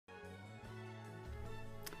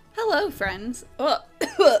Hello, friends.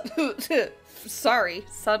 Sorry,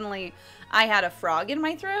 suddenly I had a frog in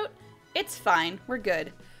my throat. It's fine, we're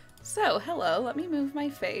good. So, hello, let me move my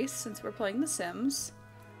face since we're playing The Sims.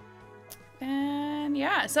 And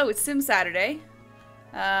yeah, so it's Sim Saturday.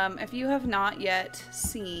 If you have not yet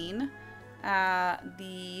seen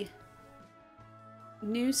the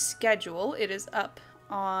new schedule, it is up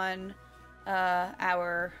on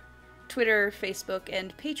our Twitter, Facebook,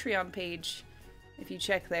 and Patreon page. If you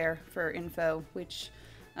check there for info, which,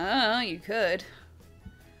 you could.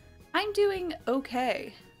 I'm doing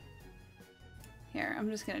okay. Here,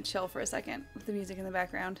 I'm just gonna chill for a second with the music in the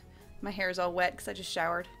background. My hair is all wet because I just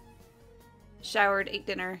showered. Showered, ate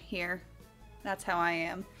dinner here. That's how I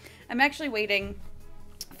am. I'm actually waiting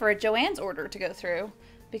for a Joanne's order to go through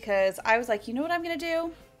because I was like, you know what I'm gonna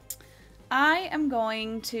do? I am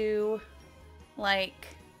going to, like,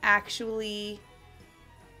 actually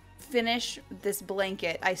finish this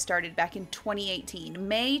blanket I started back in 2018.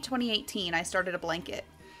 May 2018, I started a blanket.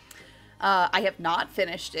 I have not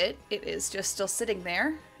finished it. It is just still sitting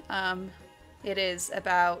there. It is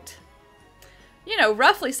about, you know,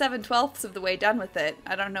 roughly 7/12 of the way done with it.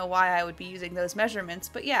 I don't know why I would be using those measurements,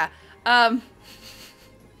 but yeah.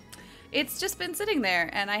 It's just been sitting there,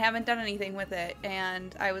 and I haven't done anything with it,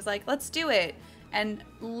 and I was like, let's do it. And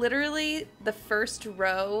literally the first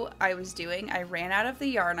row I was doing, I ran out of the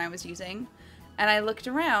yarn I was using, and I looked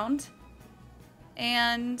around,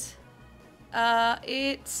 and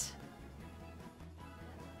it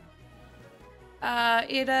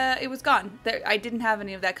was gone. I didn't have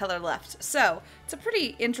any of that color left. So it's a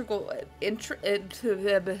pretty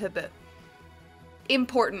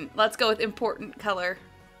important. Let's go with important color.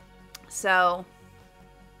 So,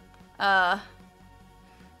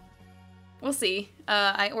 we'll see.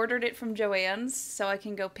 I ordered it from Joanne's so I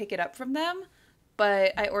can go pick it up from them,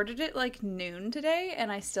 but I ordered it like noon today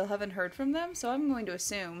and I still haven't heard from them, so I'm going to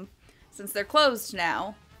assume, since they're closed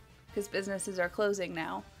now, because businesses are closing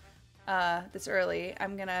now, this early,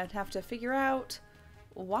 I'm gonna have to figure out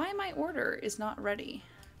why my order is not ready.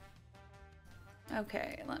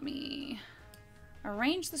 Okay, let me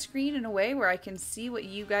arrange the screen in a way where I can see what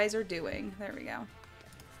you guys are doing. There we go.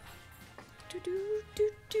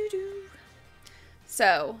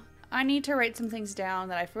 So, I need to write some things down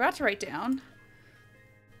that I forgot to write down.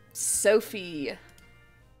 Sophie.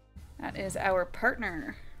 That is our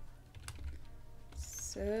partner.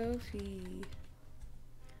 Sophie.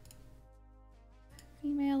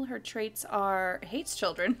 Female, her traits are hates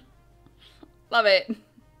children. Love it.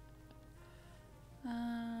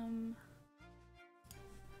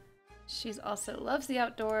 She's also loves the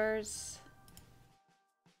outdoors.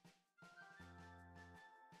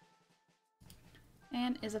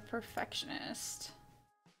 And is a perfectionist.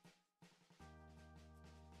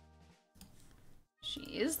 She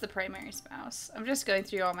is the primary spouse. I'm just going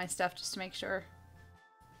through all my stuff just to make sure.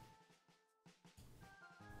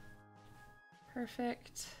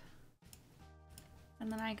 Perfect.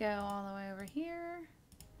 And then I go all the way over here.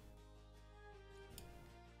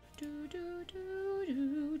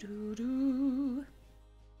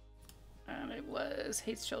 And it was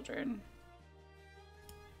hates children.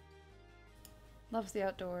 Loves the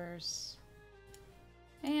outdoors.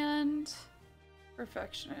 And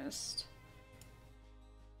perfectionist.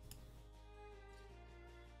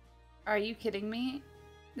 Are you kidding me?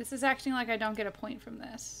 This is acting like I don't get a point from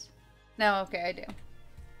this. No, okay, I do.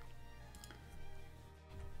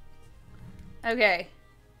 Okay.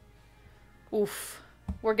 Oof.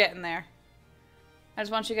 We're getting there. I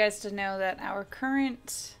just want you guys to know that our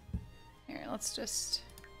current... Here, let's just...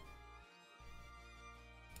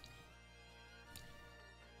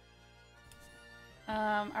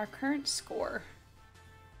 our current score.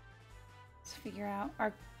 Let's figure out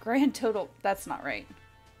our grand total. That's not right.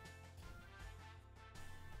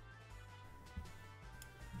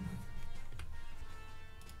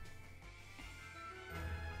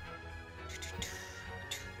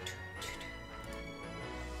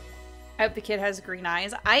 I hope the kid has green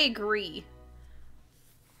eyes. I agree.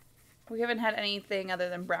 We haven't had anything other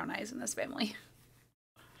than brown eyes in this family.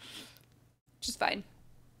 Which is fine.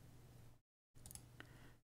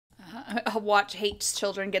 Watch hates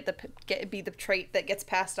children be the trait that gets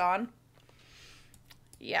passed on.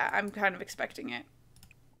 Yeah, I'm kind of expecting it.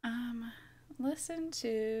 Listen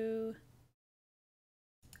to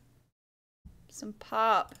some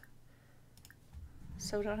pop.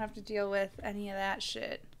 So we don't have to deal with any of that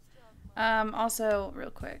shit. Also,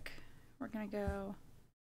 real quick, we're gonna go.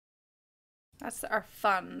 That's our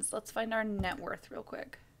funds. Let's find our net worth real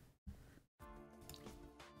quick.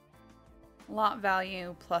 Lot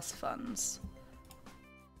value plus funds.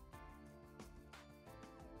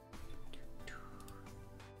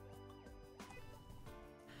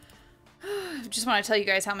 just want to tell you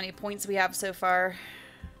guys how many points we have so far.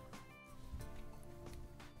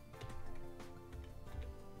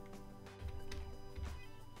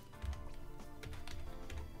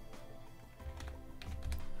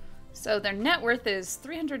 So their net worth is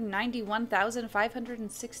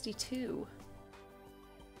 391,562.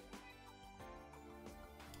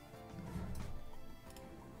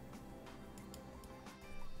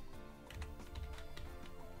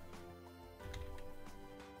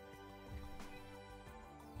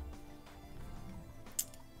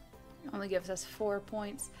 Only gives us 4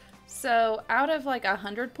 points. So out of like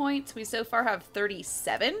 100 points, we so far have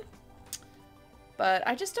 37. But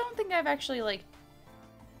I just don't think I've actually like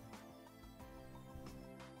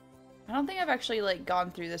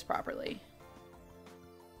gone through this properly.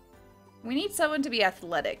 We need someone to be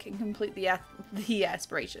athletic and complete the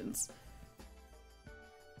aspirations.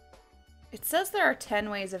 It says there are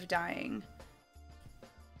 10 ways of dying.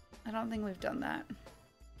 I don't think we've done that.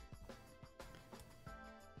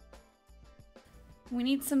 We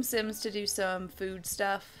need some Sims to do some food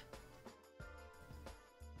stuff.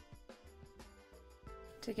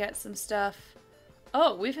 To get some stuff.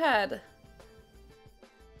 Oh, we've had...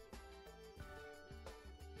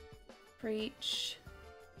 Preach.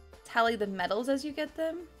 Tally the medals as you get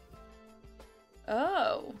them?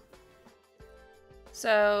 Oh.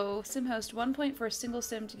 So, sim host 1 point for a single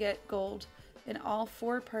sim to get gold in all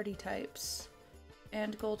 4 party types.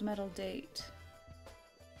 And gold medal date.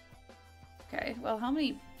 Okay, well how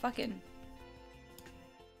many fucking...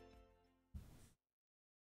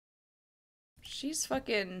 She's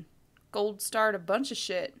fucking gold starred a bunch of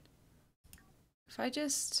shit. If I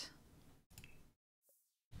just...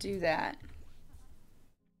 do that.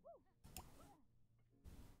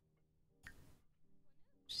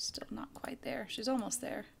 She's still not quite there. She's almost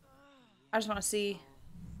there. I just want to see.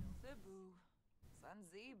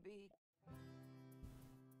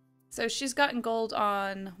 So she's gotten gold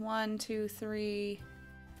on 1, 2, 3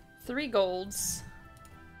 golds.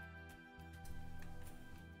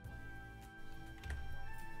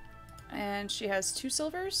 And she has 2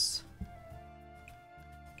 silvers.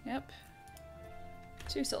 Yep.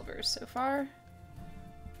 2 silvers so far.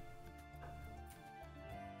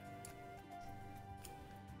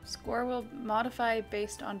 Score will modify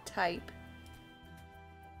based on type.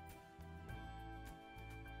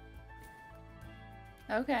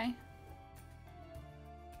 Okay.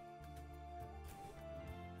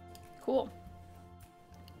 Cool.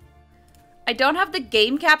 I don't have the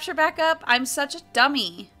game capture back up. I'm such a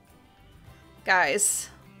dummy. Guys.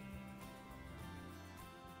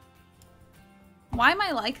 Why am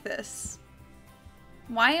I like this?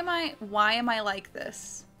 Why am I like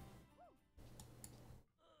this?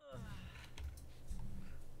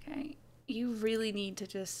 Okay, you really need to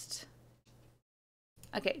just...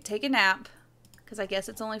 Okay, take a nap. Because I guess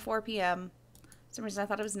it's only 4 p.m. For some reason I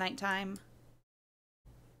thought it was nighttime.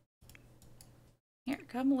 Here,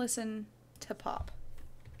 come listen to Pop.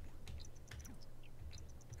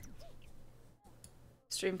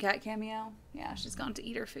 Stream cat cameo? Yeah, she's gone to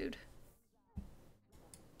eat her food.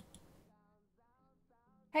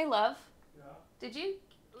 Hey, love. Yeah? Did you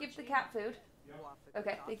give the cat food? Yeah.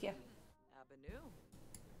 Okay, thank you.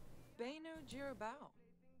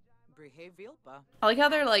 I like how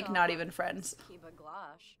they're like not even friends.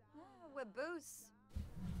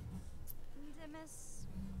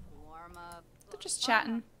 They're just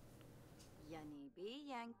chatting.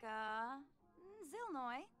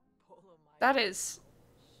 That is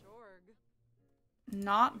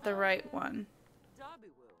not the right one.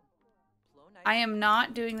 I am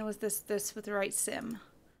not doing this with the right sim.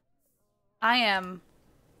 I am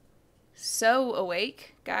so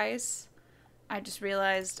awake, guys. I just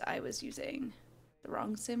realized I was using the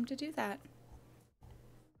wrong sim to do that.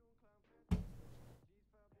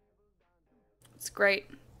 It's great.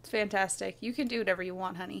 It's fantastic. You can do whatever you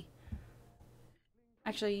want, honey.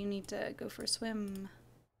 Actually, you need to go for a swim.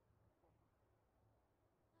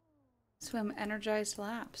 Swim energized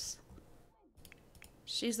laps.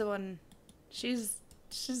 She's the one... She's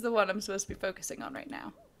the one I'm supposed to be focusing on right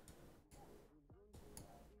now.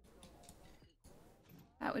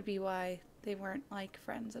 That would be why they weren't, like,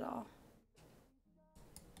 friends at all.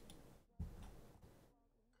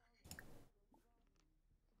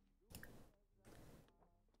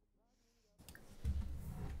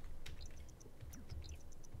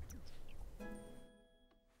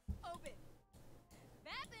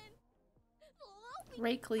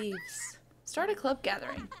 Rake leaves. Start a club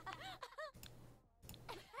gathering.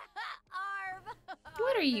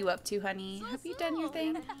 What are you up to, honey? Have you done your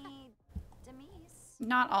thing?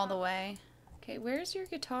 Not all the way. Okay, where's your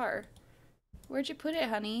guitar? Where'd you put it,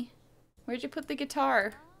 honey? Where'd you put the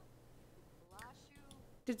guitar?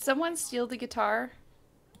 Did someone steal the guitar?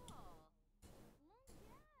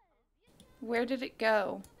 Where did it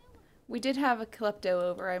go? We did have a klepto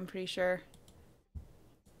over, I'm pretty sure.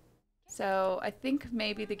 So I think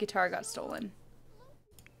maybe the guitar got stolen.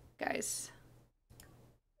 Guys.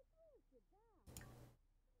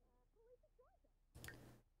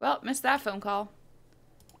 Well, missed that phone call.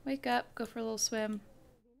 Wake up, go for a little swim.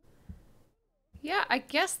 Yeah, I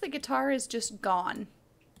guess the guitar is just gone.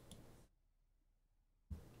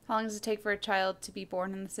 How long does it take for a child to be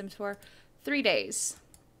born in The Sims 4? 3 days.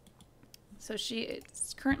 So she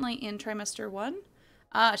is currently in trimester 1.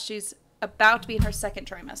 She's about to be in her second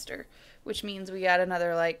trimester, which means we got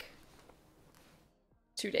another, like,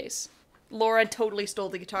 2 days. Laura totally stole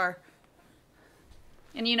the guitar.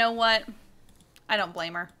 And you know what? I don't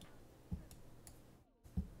blame her.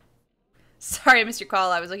 Sorry I missed your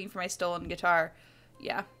call. I was looking for my stolen guitar.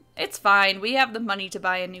 Yeah, it's fine. We have the money to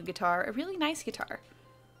buy a new guitar. A really nice guitar.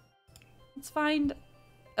 Let's find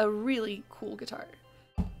a really cool guitar.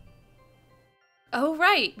 Oh,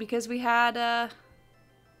 right. Because we had,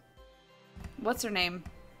 what's her name?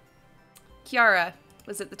 Kiara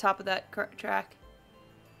was at the top of that track.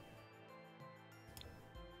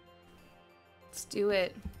 Let's do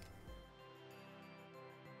it.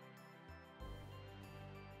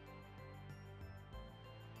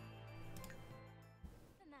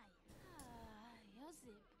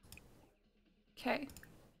 Okay.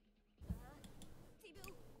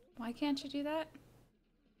 Why can't you do that?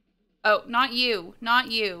 Oh, not you. Not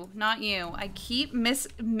you. Not you. I keep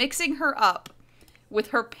mixing her up with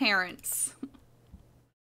her parents.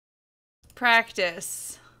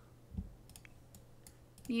 Practice.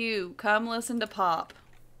 You, come listen to Pop.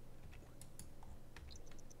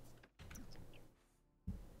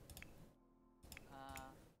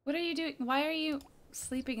 What are you doing? Why are you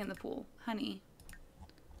sleeping in the pool, honey?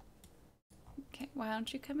 Okay, why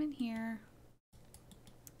don't you come in here?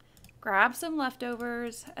 Grab some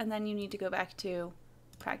leftovers, and then you need to go back to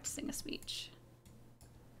practicing a speech.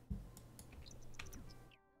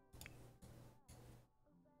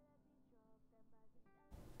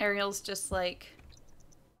 Ariel's just like,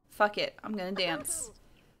 fuck it, I'm gonna dance.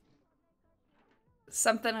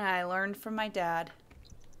 Something I learned from my dad.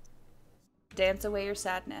 Dance away your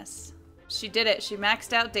sadness. She did it. She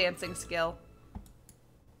maxed out dancing skill.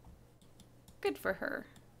 Good for her.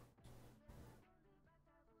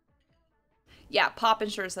 Yeah, Pop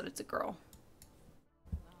ensures that it's a girl.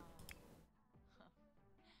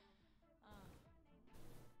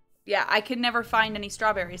 Yeah, I could never find any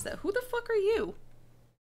strawberries though. Who the fuck are you?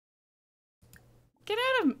 Get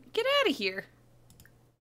out of here.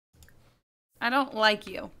 I don't like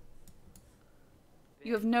you.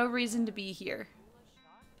 You have no reason to be here.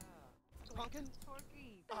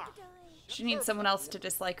 She needs someone else to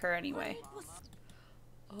dislike her anyway.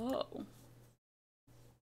 Oh.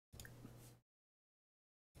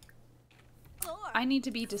 I need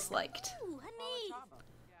to be disliked.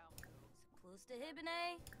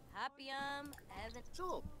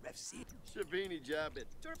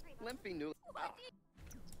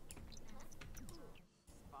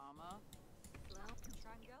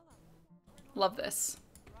 Love this.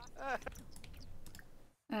 I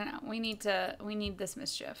don't know. We need this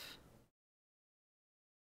mischief.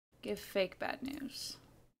 Give fake bad news.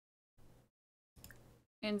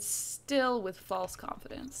 And still with false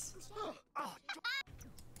confidence.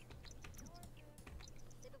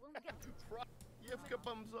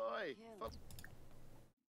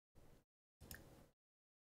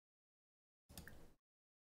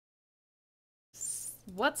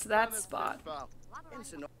 What's that spot?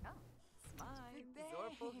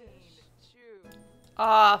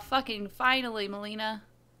 Aw, fucking finally, Melina.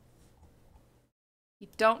 You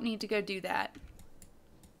don't need to go do that.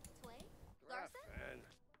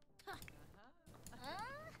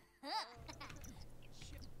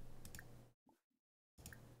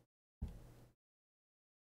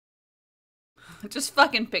 Just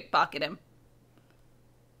fucking pickpocket him.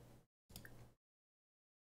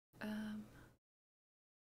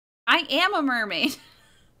 I am a mermaid.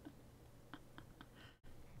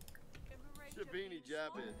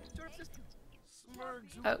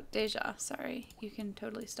 Oh, Deja, sorry. You can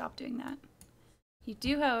totally stop doing that. You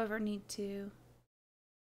do, however, need to...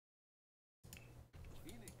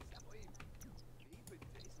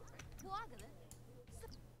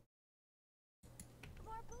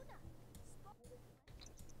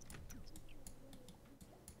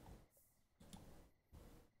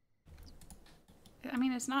 I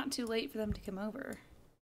mean, it's not too late for them to come over.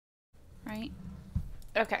 Right?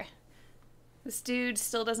 Okay. This dude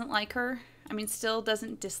still doesn't like her. I mean, still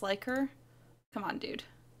doesn't dislike her. Come on, dude.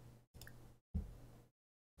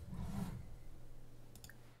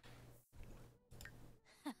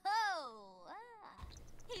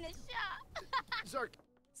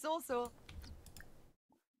 So.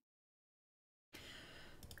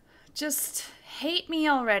 Just hate me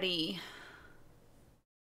already.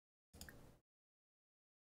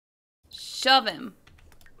 Shove him.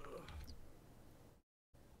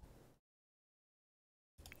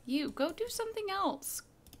 You, go do something else.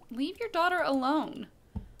 Leave your daughter alone.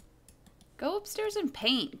 Go upstairs and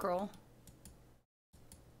paint, girl.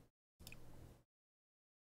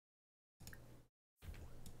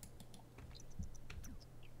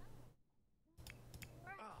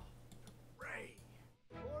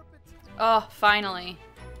 Oh, finally.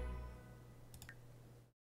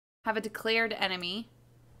 Have a declared enemy.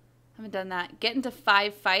 Haven't done that. Get into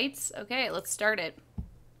 5 fights? Okay, let's start it.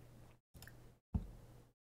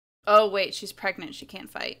 Oh, wait, she's pregnant. She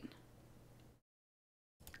can't fight.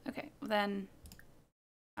 Okay, well then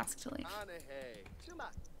ask to leave.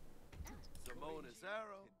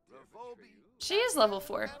 She is level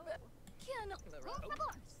 4.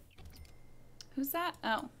 Who's that?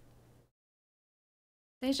 Oh.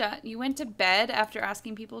 Deja, you went to bed after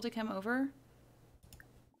asking people to come over?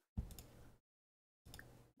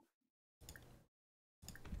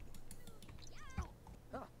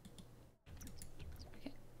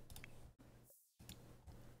 Okay.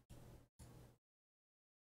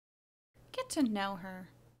 Get to know her.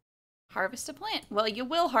 Harvest a plant. Well, you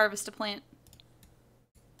will harvest a plant.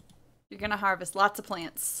 You're gonna harvest lots of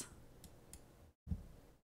plants.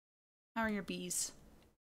 How are your bees?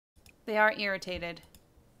 They are irritated.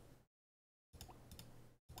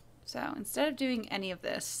 So instead of doing any of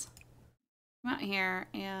this, come out here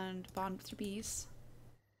and bond with your bees.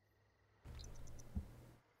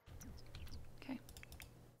 Okay.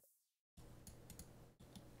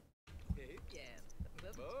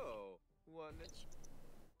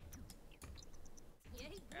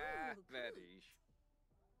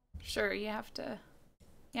 Sure, you have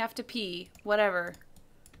to pee, whatever.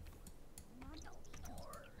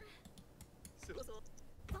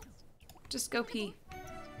 Just go pee.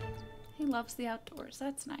 He loves the outdoors.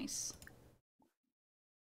 That's nice.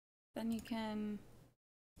 Then you can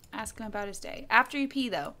ask him about his day. After you pee,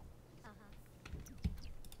 though.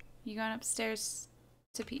 You going upstairs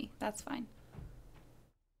to pee. That's fine.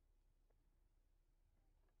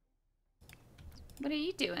 What are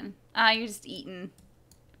you doing? Ah, you're just eating.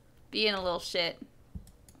 Being a little shit.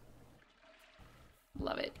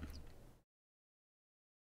 Love it.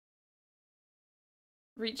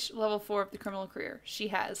 Reach level 4 of the criminal career. She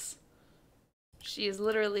has. She is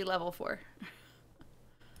literally level 4.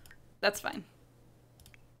 That's fine.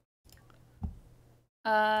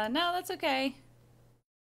 No, that's okay.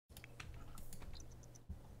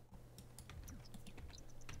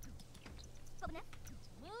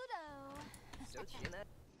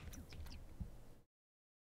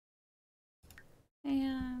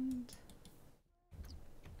 And...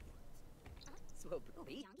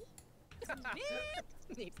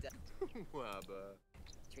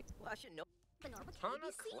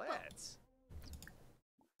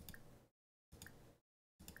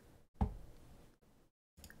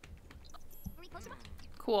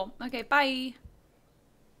 Cool. Okay, bye.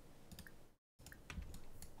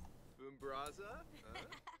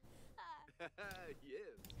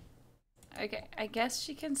 Okay, I guess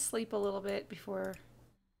she can sleep a little bit before...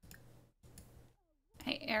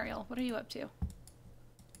 Hey, Ariel, what are you up to?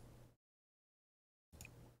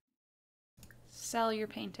 Sell your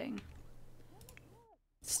painting.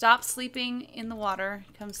 Stop sleeping in the water.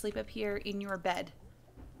 Come sleep up here in your bed.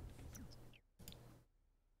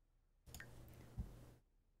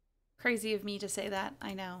 Crazy of me to say that,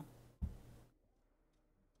 I know.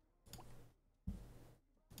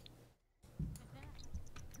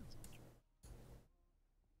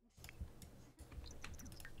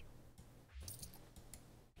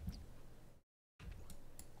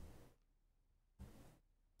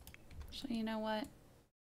 So you know what?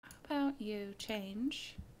 How about you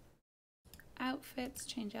change outfits,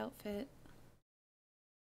 change outfit.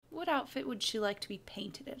 What outfit would she like to be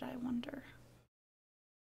painted in, I wonder?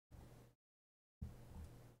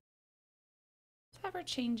 Let's have her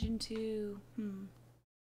change into,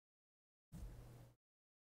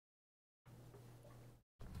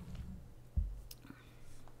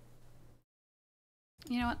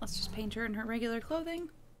 You know what? Let's just paint her in her regular clothing.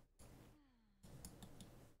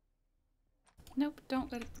 Nope, don't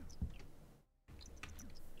go to...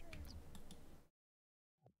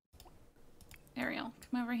 Ariel,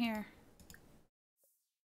 come over here.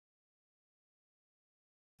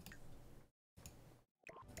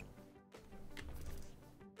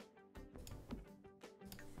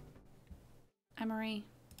 Amory.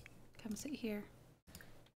 Come sit here.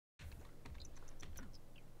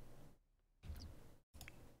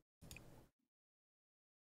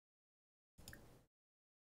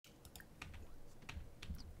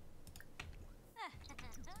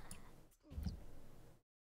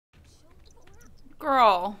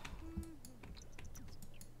 Girl.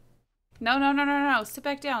 No, no, no, no, no. Sit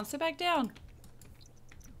back down. Sit back down.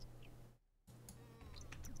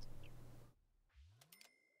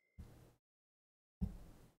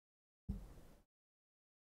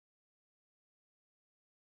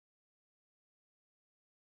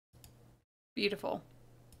 Beautiful.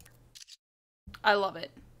 I love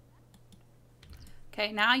it.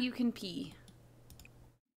 Okay, now you can pee.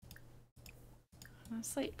 I'm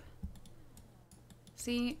asleep.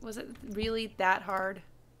 See, was it really that hard?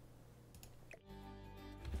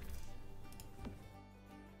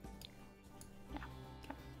 Yeah.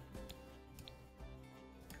 Okay.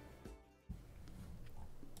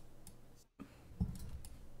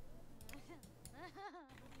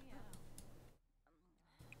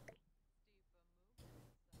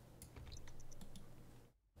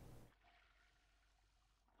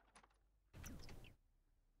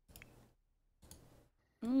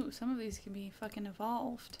 Ooh, some of these can be fucking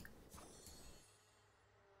evolved.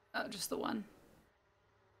 Oh, just the one.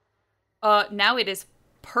 Now it is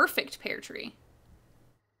perfect pear tree.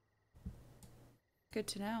 Good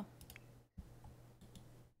to know.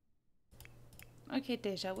 Okay,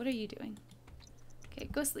 Deja, what are you doing? Okay,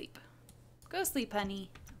 go sleep. Go sleep,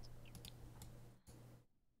 honey.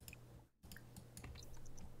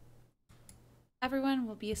 Everyone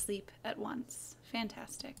will be asleep at once.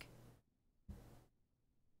 Fantastic.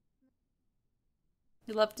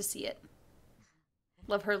 You love to see it.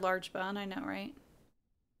 Love her large bone, I know, right?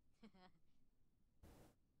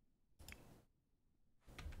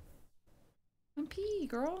 Come pee,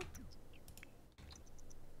 girl.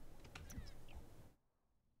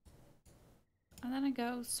 And then I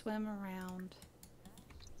go swim around.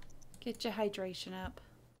 Get your hydration up.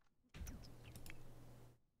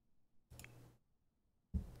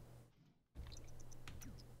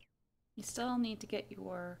 You still need to get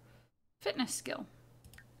your fitness skill.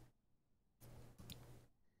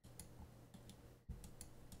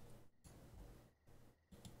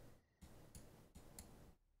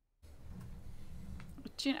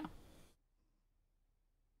 But you know.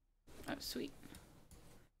 Oh, sweet.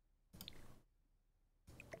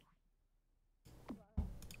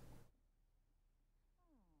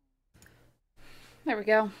 There we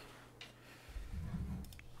go.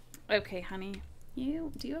 Okay, honey. Do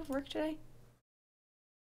you have work today?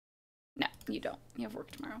 No, you don't. You have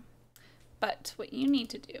work tomorrow. But what you need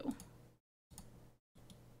to do,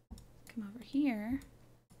 come over here.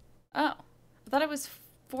 Oh, I thought it was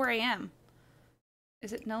 4 a.m.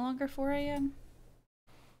 Is it no longer 4 a.m.?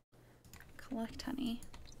 Collect honey.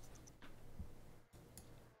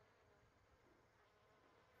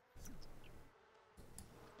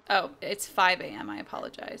 Oh, it's 5 a.m. I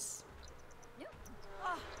apologize.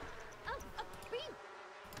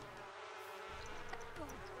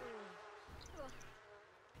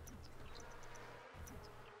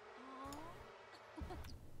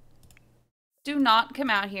 Do not come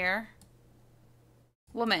out here.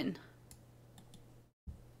 Woman.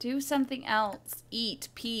 Do something else. Eat,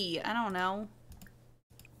 pee, I don't know.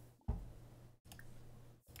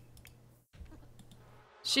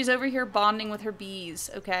 She's over here bonding with her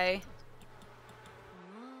bees, okay?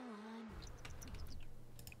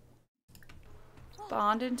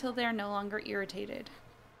 Bond until they're no longer irritated.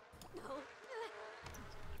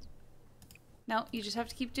 No, you just have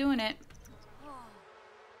to keep doing it.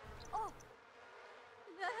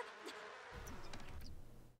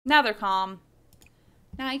 Now they're calm.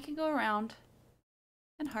 Now you can go around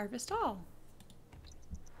and harvest all.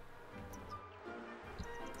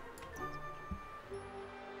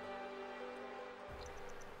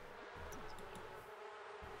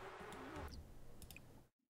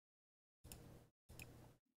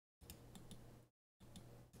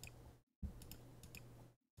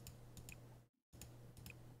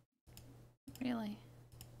 Really?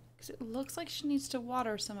 Because it looks like she needs to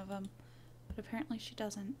water some of them, but apparently she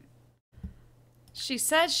doesn't. She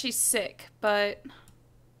says she's sick, but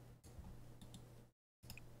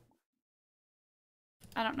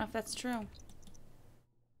I don't know if that's true.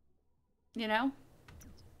 You know?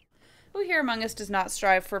 Who here among us does not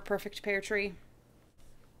strive for a perfect pear tree?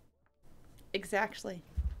 Exactly.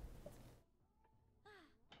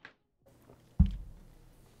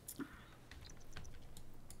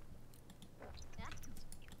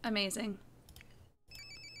 Amazing.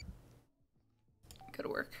 Go to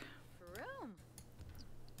work.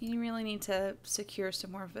 You really need to secure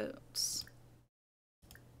some more votes.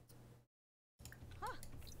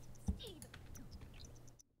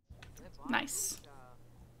 Nice.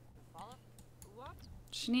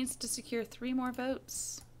 She needs to secure 3 more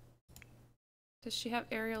votes. Does she have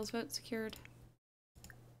Ariel's vote secured?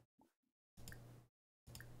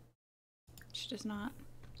 She does not.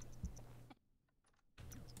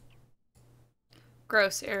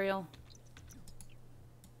 Gross, Ariel.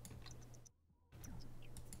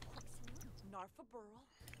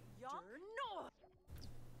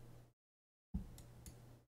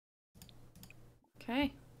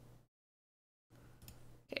 Okay.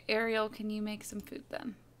 Okay, Ariel, can you make some food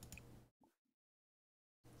then?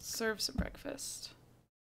 Serve some breakfast.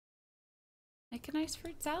 Make a nice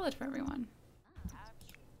fruit salad for everyone.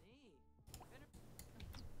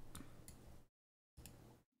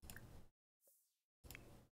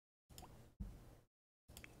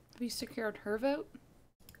 Have you secured her vote?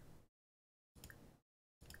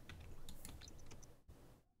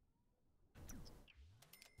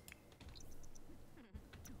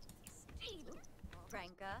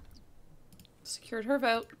 Secured her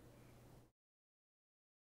vote.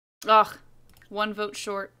 Ugh, 1 vote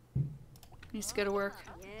short. Needs to go to work.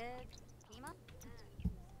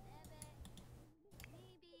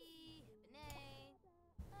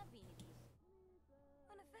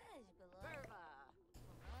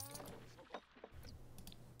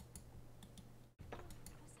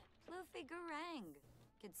 Garang,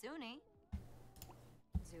 Kitsune,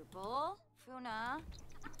 Zupul, Funa,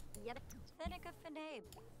 Fenica Fenabe,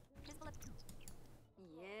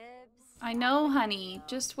 Yibs. I know, honey.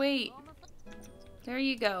 Just wait. There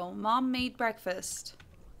you go. Mom made breakfast.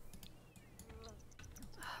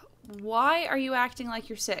 Why are you acting like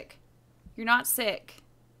you're sick? You're not sick.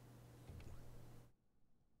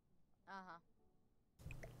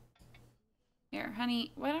 Here,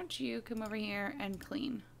 honey, why don't you come over here and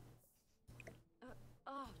clean?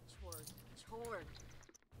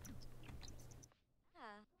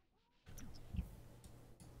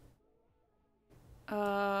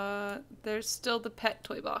 There's still the pet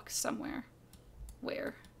toy box somewhere.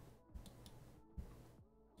 Where?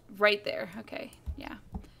 Right there. Okay, yeah.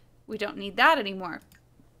 We don't need that anymore.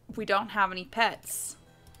 We don't have any pets.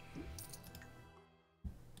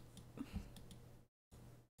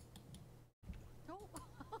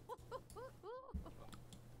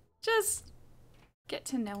 Just get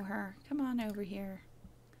to know her. Come on over here.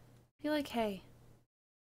 Be like, hey.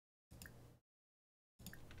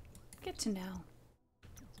 Get to know.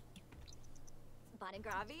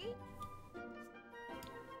 Banagravi?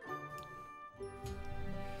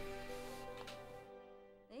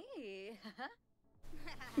 Hey.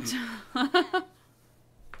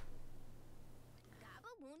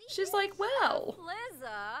 She's like, well.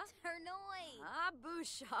 Liza.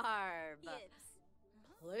 Abusharb.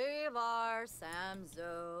 Plevar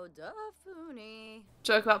Samzo Dafuni.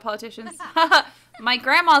 Joke about politicians. My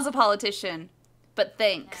grandma's a politician. But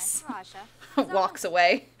thanks. Walks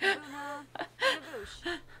away.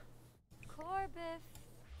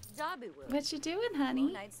 What you doing,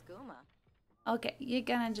 honey? Okay, you're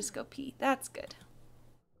gonna just go pee. That's good.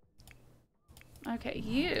 Okay,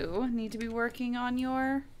 you need to be working on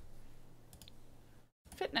your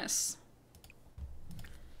fitness.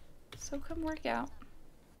 So come work out.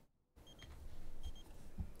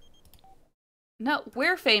 No,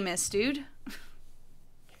 we're famous, dude.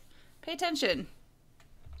 Pay attention.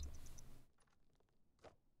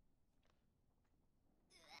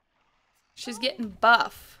 She's getting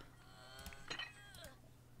buff.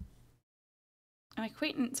 An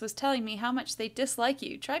acquaintance was telling me how much they dislike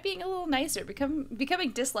you. Try being a little nicer.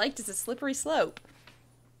 Becoming disliked is a slippery slope.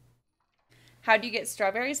 How do you get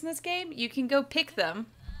strawberries in this game? You can go pick them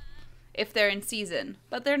if they're in season,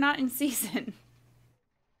 but they're not in season.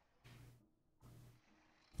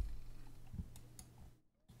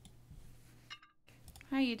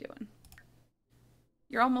 How you doing?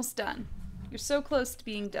 You're almost done. You're so close to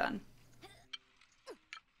being done.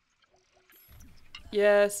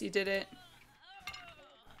 Yes, you did it.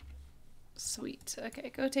 Sweet. Okay,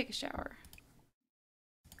 go take a shower.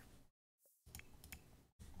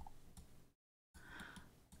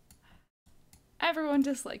 Everyone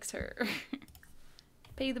dislikes her.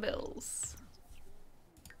 Pay the bills.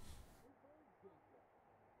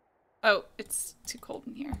 Oh, it's too cold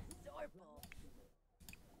in here.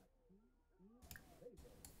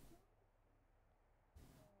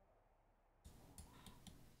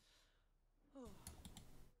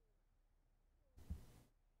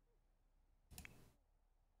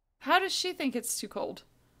 How does she think it's too cold?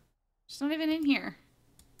 She's not even in here.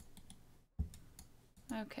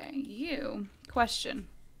 Okay, you. Question.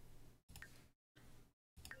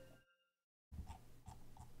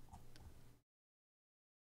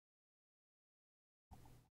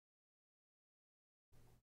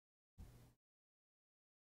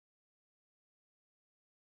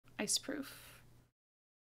 Ice proof.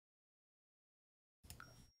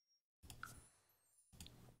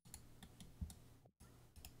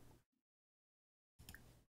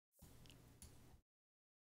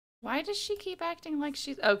 Why does she keep acting like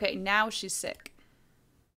she's... Okay, now she's sick.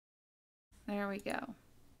 There we go.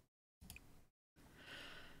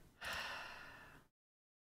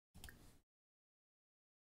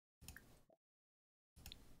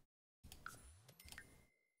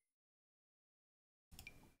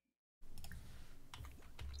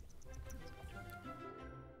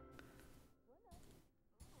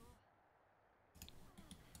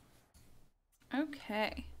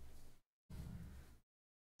 Okay.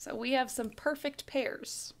 So we have some perfect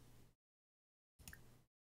pairs.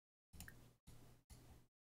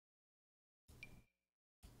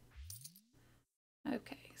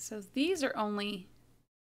 Okay, so these are only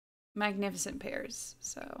magnificent pairs,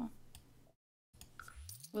 so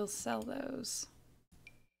we'll sell those.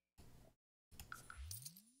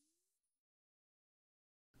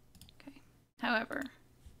 Okay, however,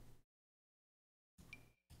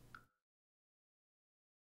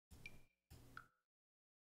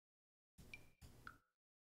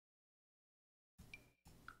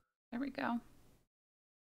 there we go.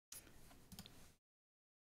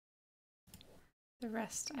 The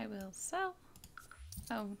rest I will sell.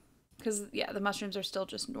 Oh, because, yeah, the mushrooms are still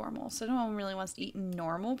just normal, so no one really wants to eat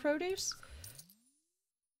normal produce.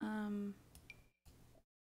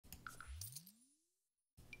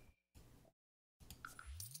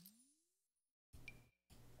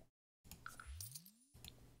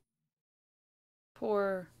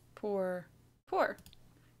 Poor, poor, poor.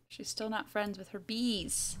 She's still not friends with her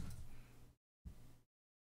bees.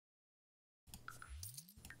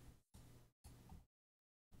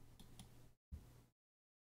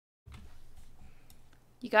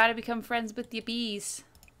 You gotta become friends with your bees.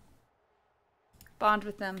 Bond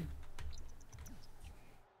with them.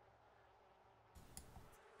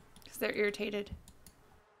 Because they're irritated.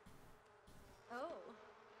 Oh.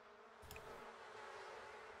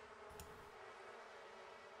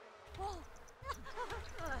 Oh.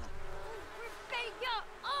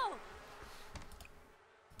 Oh.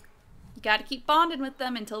 You gotta keep bonding with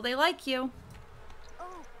them until they like you.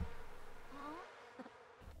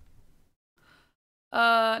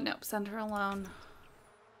 Nope, send her alone.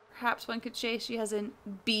 Perhaps one could say she hasn't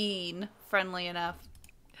been friendly enough.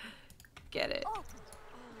 Get it. Oh.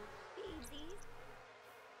 Easy.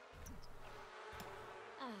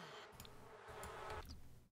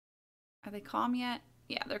 Are they calm yet?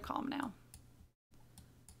 Yeah, they're calm now.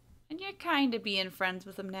 And you're kind of being friends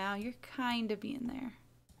with them now. You're kind of being there.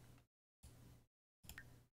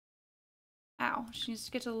 Ow, she needs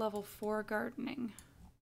to get to level 4 gardening.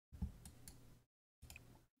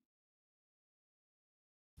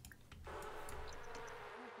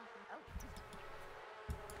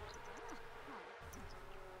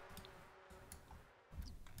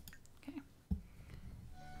 Okay.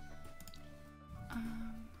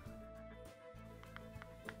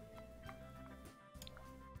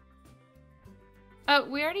 Oh,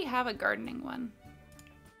 we already have a gardening one.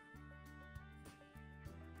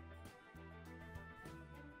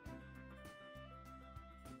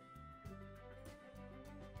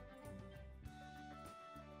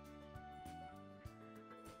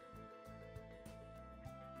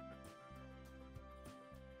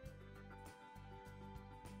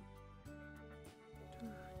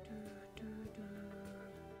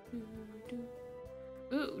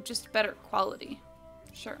 Ooh, just better quality.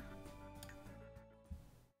 Sure.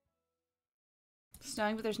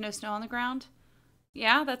 Snowing, but there's no snow on the ground?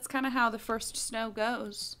 Yeah, that's kind of how the first snow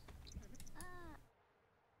goes.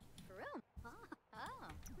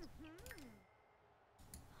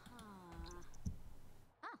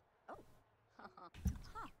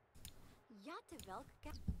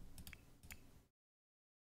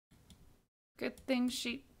 Good thing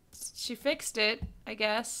she fixed it, I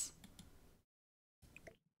guess.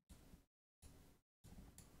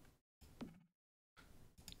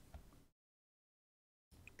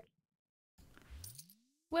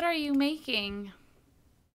 What are you making?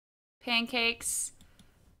 Pancakes?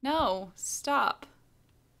 No, stop.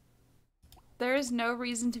 There is no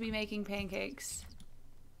reason to be making pancakes.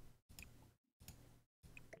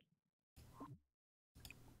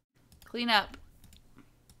 Clean up.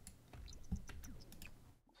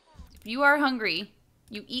 If you are hungry,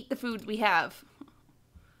 you eat the food we have.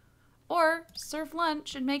 Or serve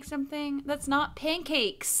lunch and make something that's not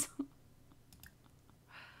pancakes.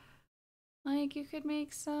 Like, you could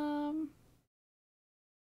make some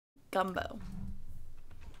gumbo.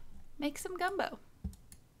 Make some gumbo.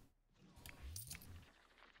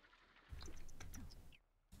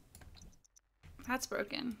 That's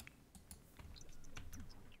broken.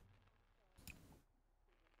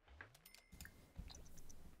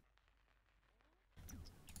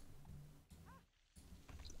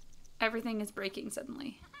 Everything is breaking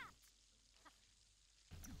suddenly.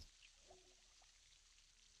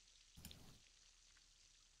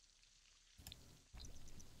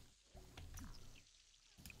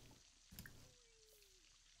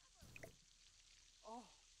 Oh,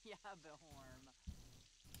 yeah, behorm.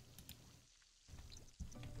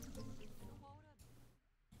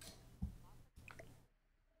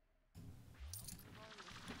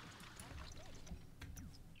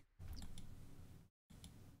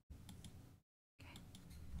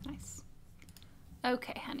 Nice.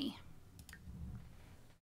 Okay, honey.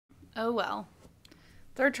 Oh well.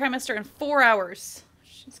 Third trimester in 4 hours.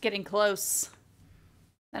 She's getting close.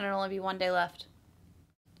 Then it'll only be 1 day left.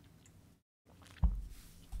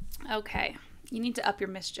 Okay. You need to up your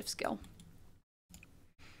mischief skill.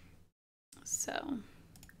 So.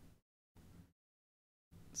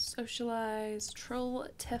 Socialize. Troll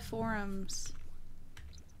Teforums.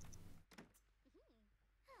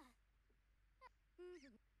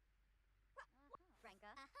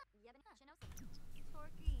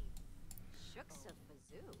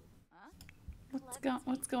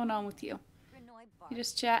 What's going on with you? You're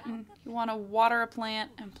just chatting. You want to water a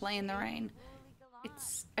plant and play in the rain.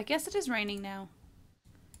 I guess it is raining now.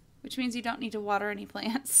 Which means you don't need to water any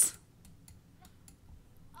plants.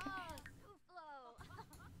 Okay.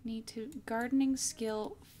 Need to gardening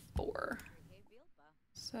skill 4.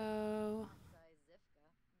 So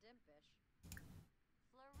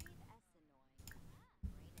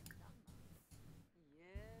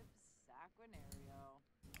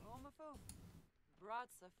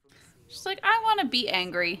she's like, I want to be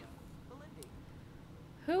angry.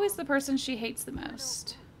 Who is the person she hates the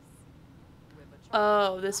most?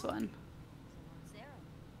 Oh, this one.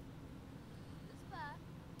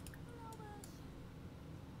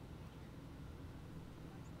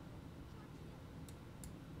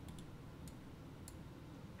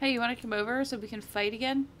 Hey, you want to come over so we can fight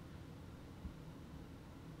again?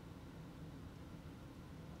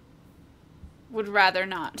 Would rather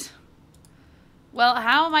not. Well,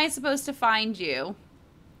 how am I supposed to find you?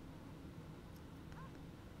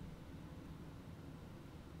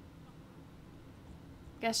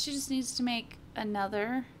 Guess she just needs to make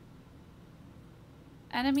another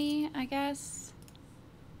enemy, I guess.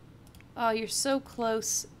 Oh, you're so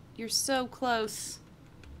close. You're so close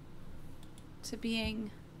to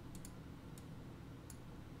being...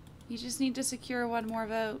 You just need to secure 1 more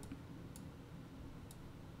vote.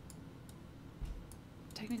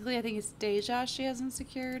 Technically, I think it's Deja she hasn't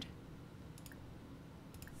secured.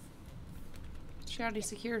 She already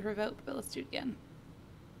secured her vote, but let's do it again.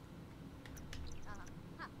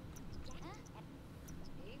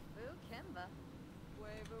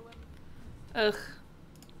 Ugh.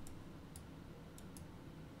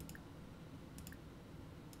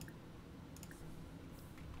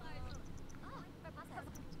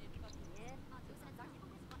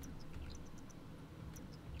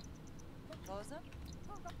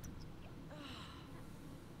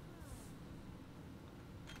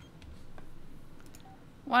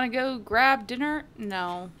 Want to go grab dinner?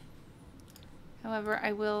 No. However,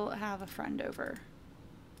 I will have a friend over.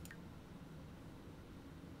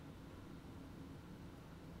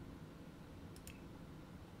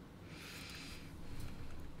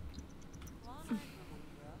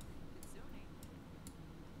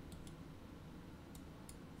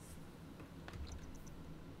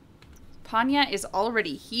 Panya is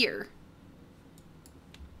already here.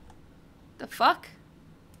 The fuck?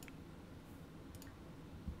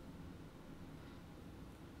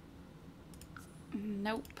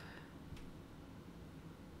 Nope.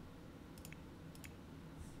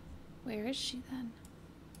 Where is she then?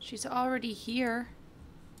 She's already here.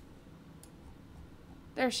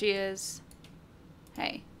 There she is.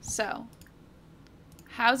 Hey, so.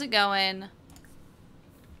 How's it going?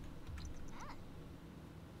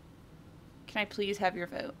 Can I please have your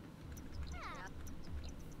vote?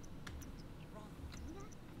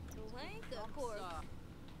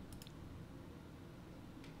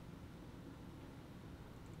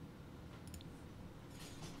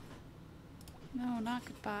 No, not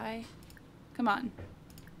goodbye. Come on.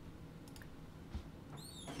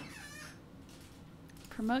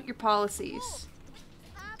 Promote your policies.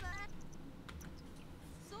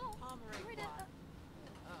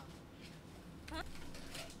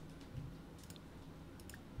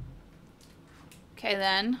 Okay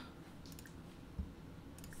then.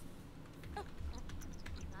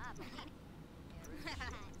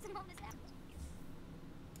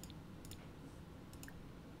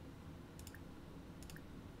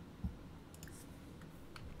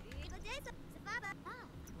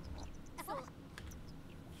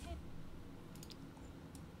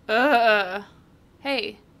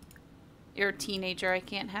 Hey. You're a teenager. I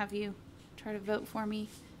can't have you try to vote for me.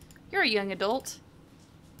 You're a young adult.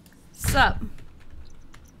 Sup?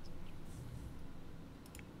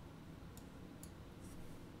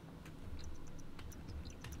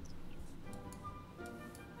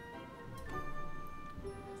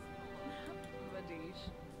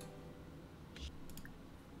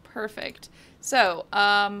 Perfect. So,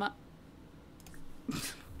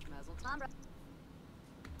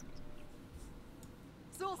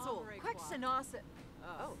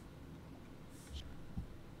 Oh.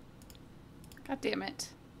 God damn it.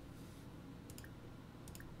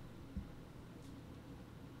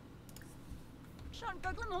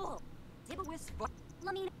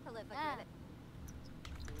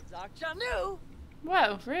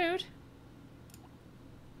 Whoa, rude.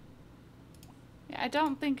 Yeah, I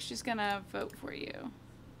don't think she's gonna vote for you.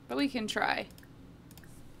 But we can try.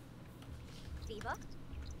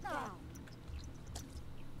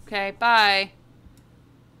 Okay, bye.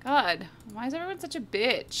 God, why is everyone such a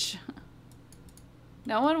bitch?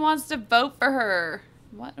 No one wants to vote for her.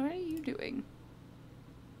 What are you doing?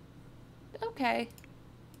 Okay.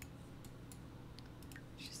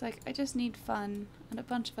 She's like, I just need fun and a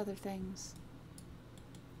bunch of other things.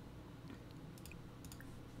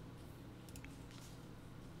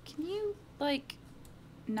 Can you, like,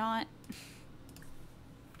 not...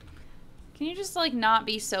 Can you just, like, not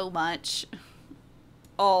be so much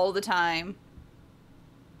all the time?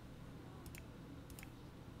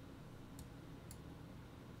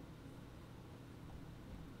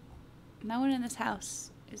 No one in this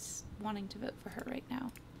house is wanting to vote for her right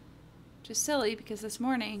now. Which is silly because this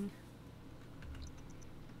morning...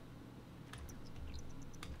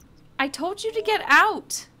 I told you to get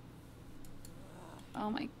out! Oh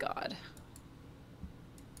my god.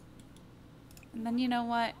 And then you know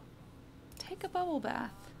what? Take a bubble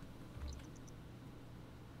bath.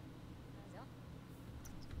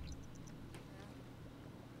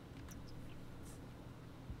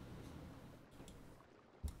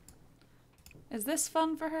 Is this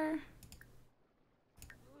fun for her?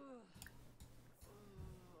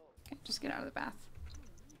 Okay, just get out of the bath.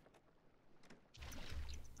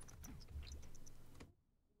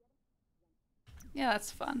 Yeah,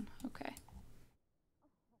 that's fun. Okay.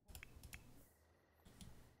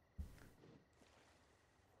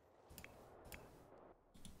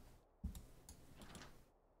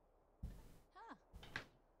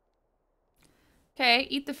 Okay,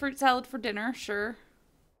 eat the fruit salad for dinner, sure.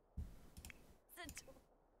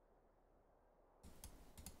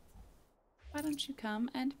 Why don't you come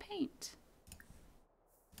and paint?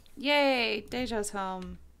 Yay! Deja's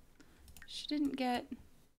home. She didn't get...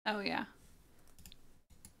 Oh, yeah.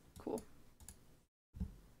 Cool.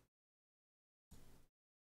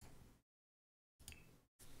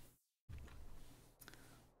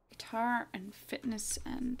 Guitar and fitness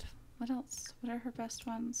and... What else? What are her best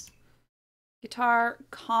ones? Guitar,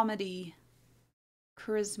 comedy,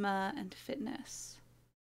 charisma, and fitness.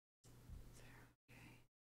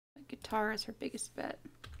 Guitar is her biggest bet.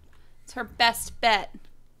 It's her best bet,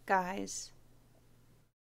 guys.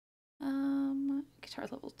 Guitar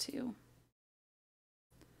level 2.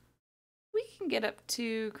 We can get up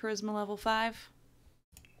to charisma level 5.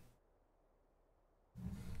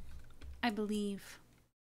 I believe.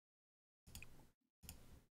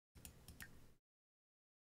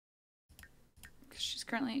 She's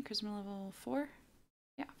currently at charisma level 4.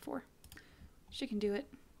 Yeah, 4. She can do it.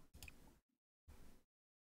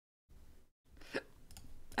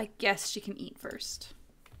 I guess she can eat first.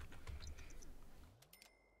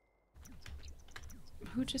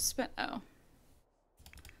 Who just spent... Oh.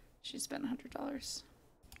 She spent $100.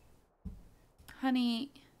 Honey.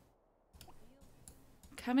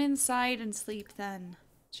 Come inside and sleep then.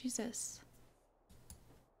 Jesus.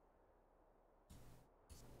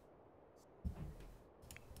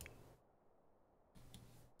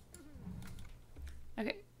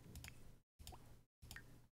 Okay.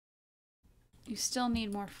 You still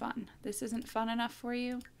need more fun. This isn't fun enough for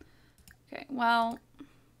you? Okay, well...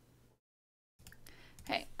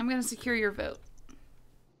 Hey, I'm gonna secure your vote.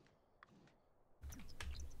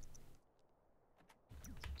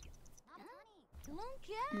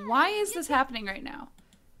 Why is this happening right now?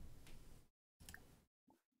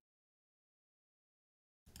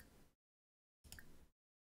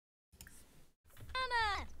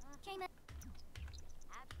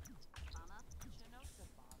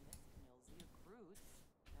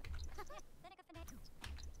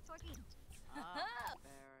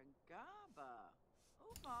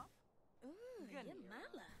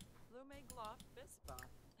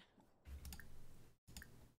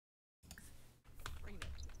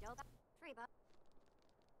 Freba.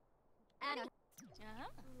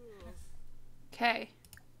 Okay.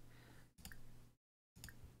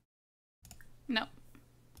 No.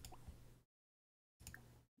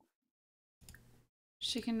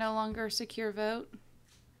 She can no longer secure vote.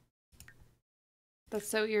 That's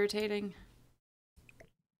so irritating.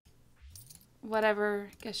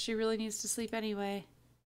 Whatever. Guess she really needs to sleep anyway.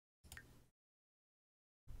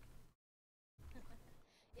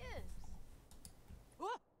 Yes.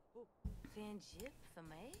 Fanjip,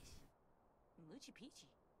 Famage, Moochie Peachy.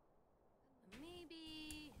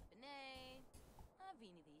 Maybe, Benay,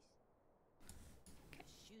 Avini these.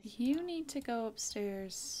 You need to go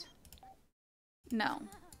upstairs. No.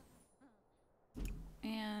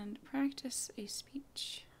 And practice a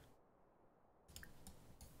speech.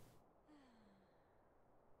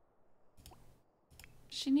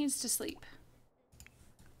 She needs to sleep.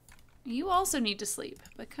 You also need to sleep,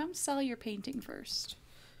 but come sell your painting first.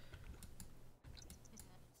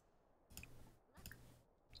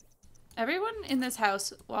 Everyone in this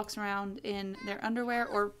house walks around in their underwear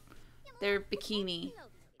or their bikini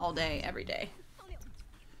all day, every day.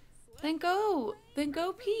 Then go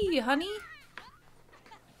pee, honey.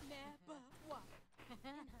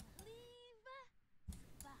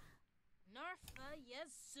 Narfa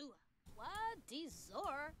Yesua.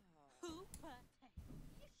 Wadizor.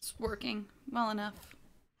 It's working well enough.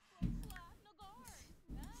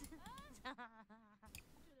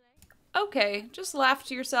 Okay, just laugh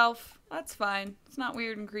to yourself. That's fine. It's not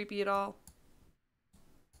weird and creepy at all.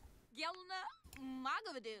 Gelna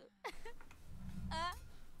Magavadu.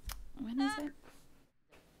 When is it?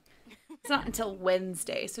 It's not until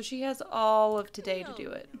Wednesday, so she has all of today to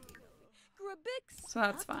do it. So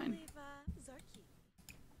that's fine.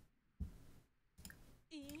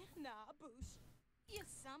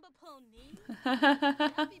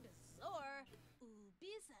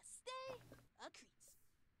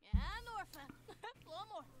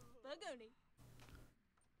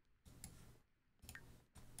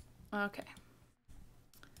 Okay.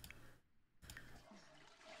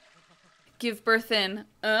 Give birth in.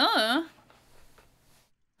 Yeah,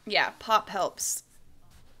 pop helps.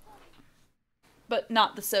 But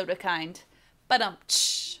not the soda kind. But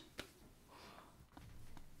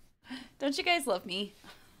don't you guys love me?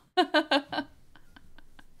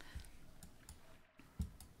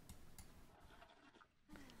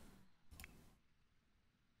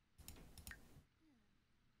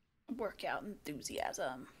 Workout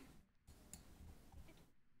enthusiasm.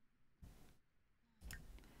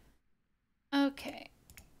 Okay.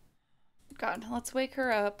 God, let's wake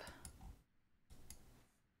her up.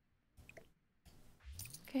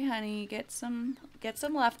 Okay, honey, get some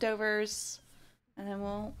leftovers, and then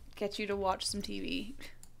we'll get you to watch some TV.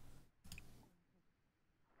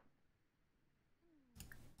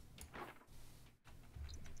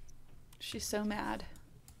 She's so mad.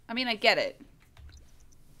 I mean, I get it.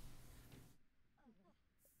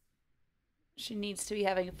 She needs to be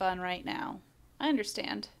having fun right now. I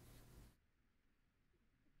understand.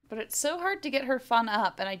 But it's so hard to get her fun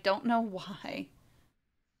up, and I don't know why.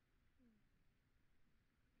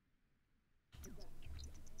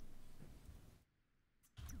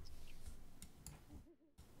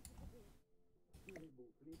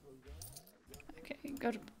 Okay,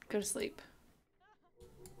 go to sleep.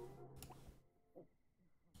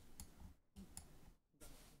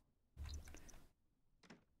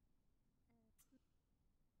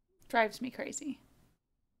 Drives me crazy.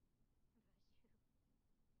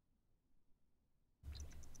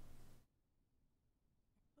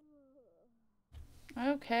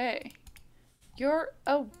 Okay. You're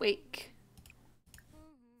awake.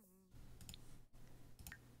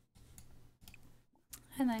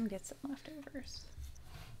 And then get some leftovers.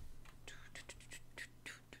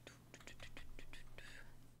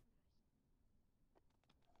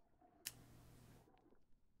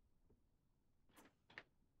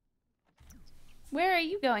 Where are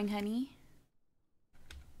you going, honey?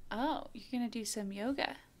 Oh, you're gonna do some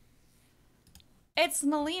yoga. It's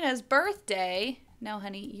Melina's birthday. No,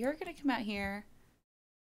 honey, you're gonna come out here.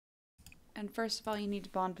 And first of all, you need to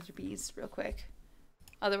bond with your bees real quick.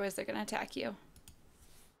 Otherwise, they're gonna attack you.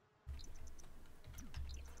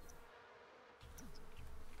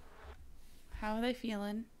 How are they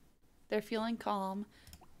feeling? They're feeling calm.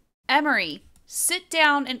 Emery, sit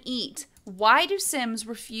down and eat. Why do Sims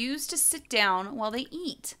refuse to sit down while they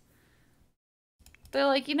eat? They're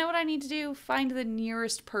like, you know what I need to do? Find the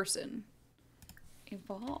nearest person.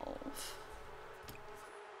 Evolve.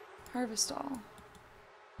 Harvest all.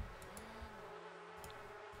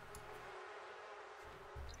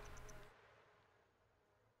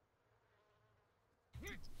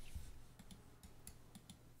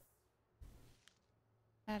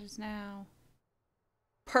 That is now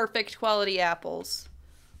perfect quality apples.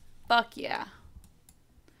 Fuck yeah.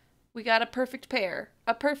 We got a perfect pear.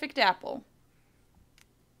 A perfect apple.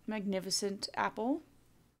 Magnificent apple.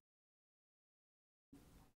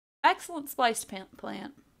 Excellent spliced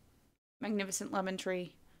plant. Magnificent lemon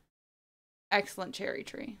tree. Excellent cherry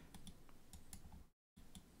tree.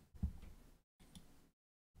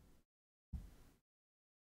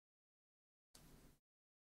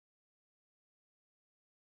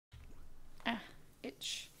 Ah,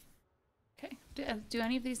 itch. Okay. Do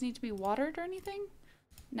any of these need to be watered or anything?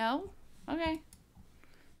 No? Okay.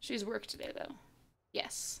 She's worked today, though.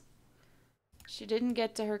 Yes. She didn't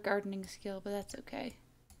get to her gardening skill, but that's okay.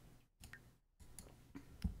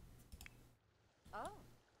 Oh.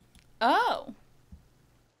 Oh!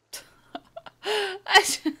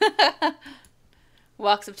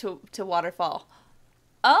 Walks up to waterfall.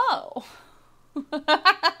 Oh!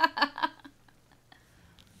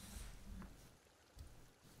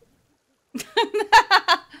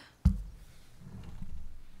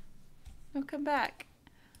 No, come back.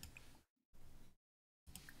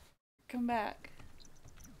 Come back.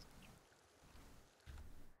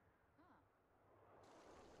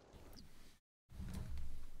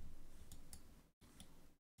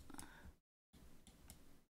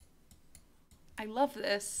 I love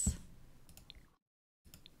this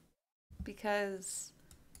because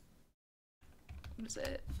what is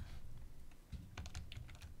it?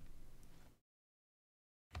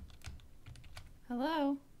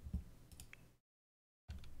 Hello?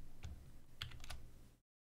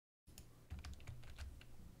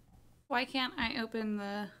 Why can't I open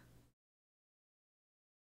the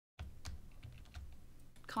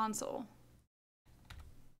console?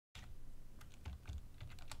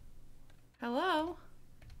 Hello?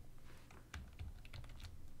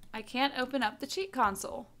 I can't open up the cheat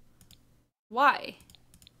console. Why?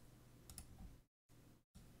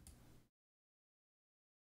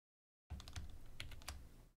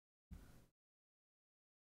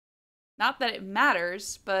 Not that it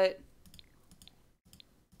matters, but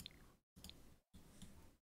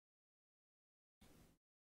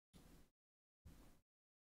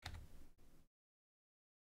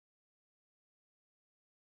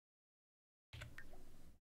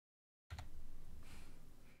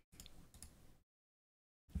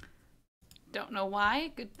don't know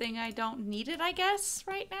why. Good thing I don't need it, I guess,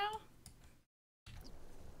 right now.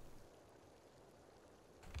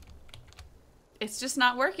 It's just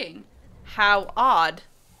not working. How odd.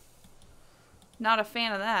 Not a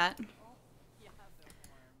fan of that.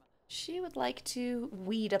 She would like to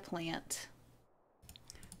weed a plant.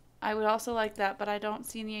 I would also like that, but I don't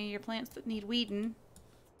see any of your plants that need weeding.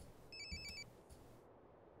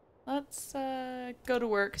 Let's go to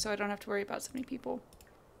work so I don't have to worry about so many people.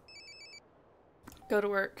 Go to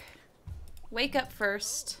work. Wake up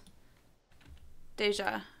first.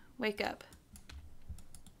 Deja, wake up.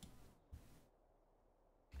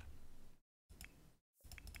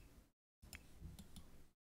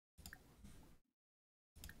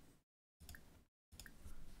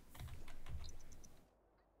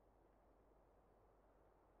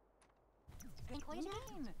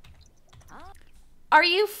 Are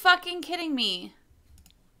you fucking kidding me?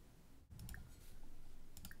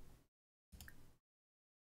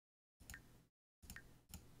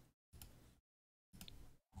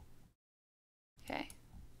 Okay.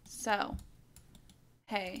 So,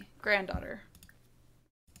 hey, granddaughter.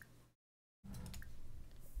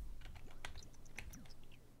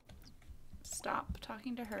 Stop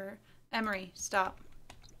talking to her. Emery, stop.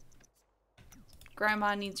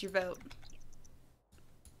 Grandma needs your vote.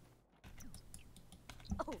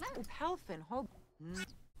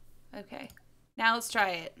 Okay. Now let's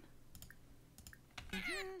try it.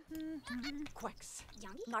 Quicks.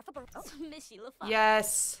 Narfa Bur. Oh. Mishy LaFa.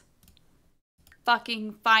 Yes.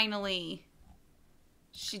 Fucking finally.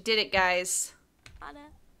 She did it, guys. Anna.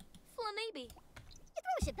 Flanaby.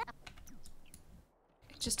 You throw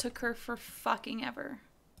It just took her for fucking ever.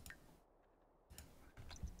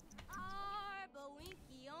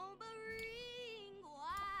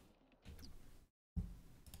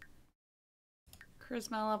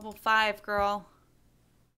 Charisma level 5, girl.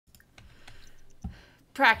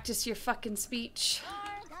 Practice your fucking speech.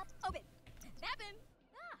 Open. Babin.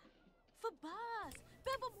 Ah. Fabaz.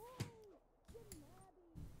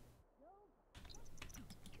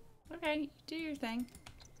 Okay, do your thing.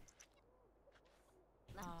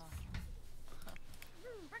 No,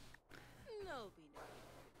 Bino.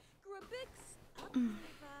 Grabix.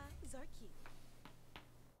 Zarki.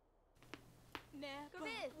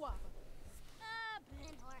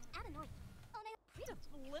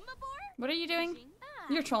 What are you doing?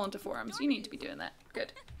 You're trolling to forums. You need to be doing that.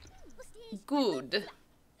 Good. Good.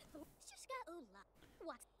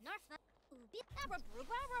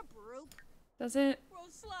 Does it?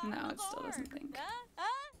 No, it still doesn't think.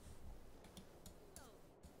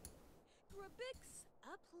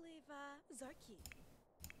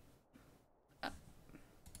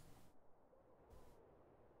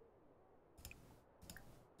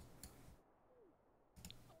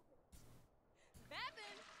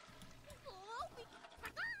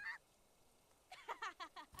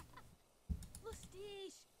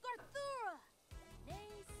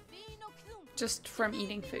 Just from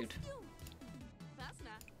eating food.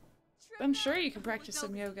 I'm sure you can practice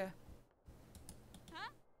some yoga.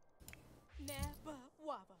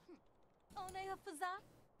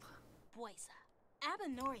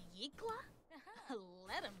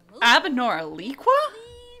 Abenora Liqua?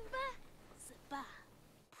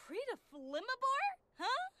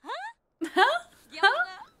 Huh?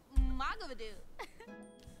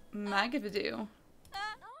 Magavadu.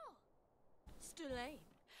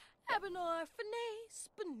 Abenor Fene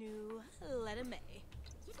Spanu Letame.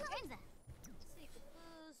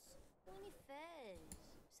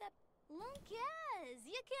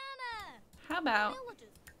 How about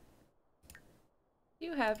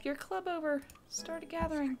you have your club over? Start a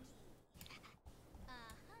gathering.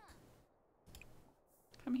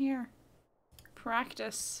 Come here.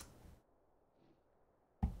 Practice.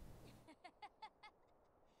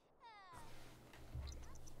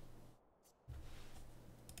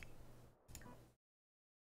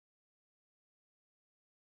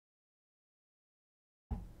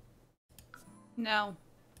 No.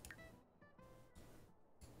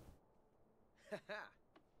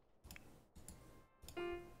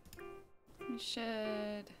 We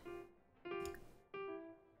should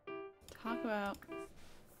talk about.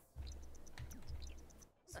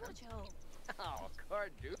 Oh,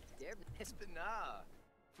 Cardu. Espina.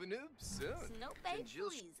 Fanoob soon.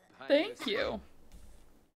 Thank you.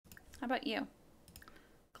 How about you?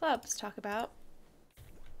 Clubs talk about.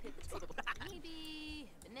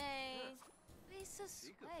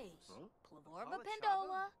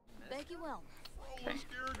 Okay.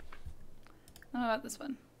 How about this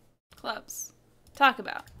one? Clubs. Talk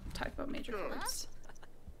about. Talk about major chords.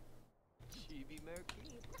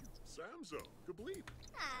 Samzo, Kableep.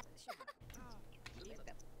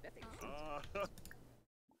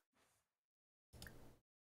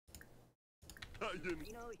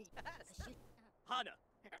 Hana.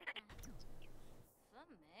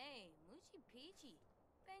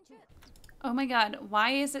 Oh my god,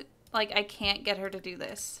 why is it like I can't get her to do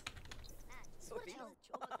this?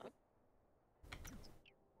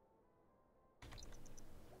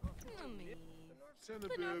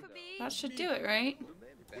 That should do it, right?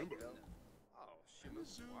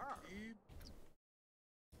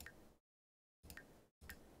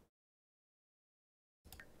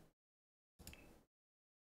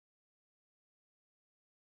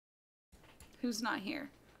 Who's not here?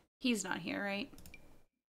 He's not here, right?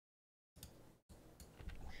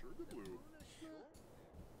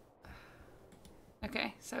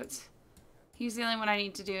 Okay, so it's he's the only one I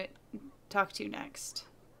need to do it talk to next.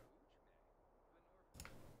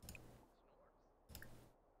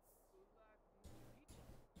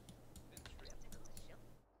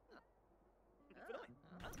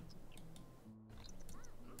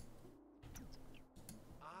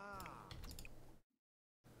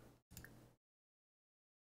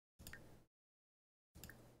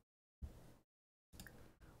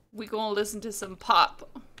 We gonna listen to some pop.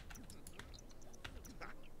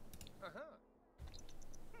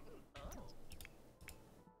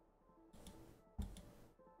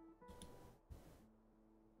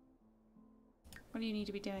 What do you need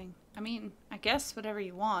to be doing? I mean, I guess whatever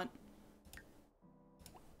you want.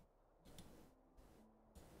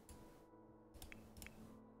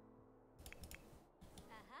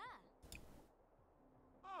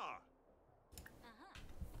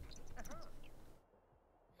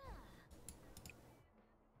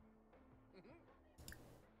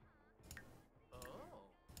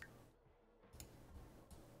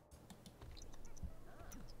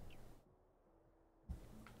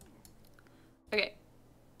 Okay.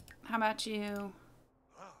 How about you?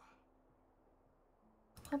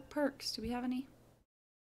 Club perks. Do we have any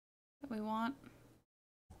that we want?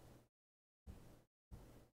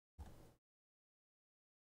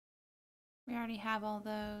 We already have all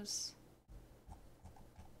those.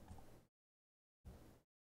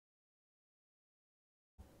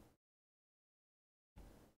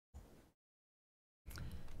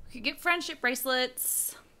 We could get friendship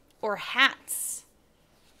bracelets or hats.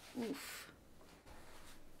 Oof.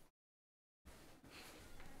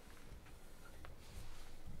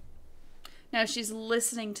 No, she's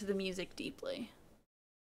listening to the music deeply.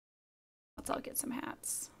 Let's all get some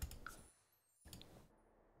hats.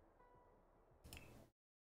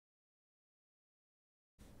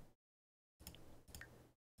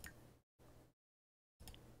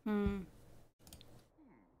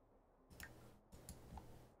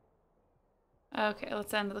 Okay,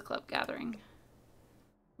 let's end the club gathering.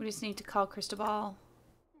 We just need to call Cristobal.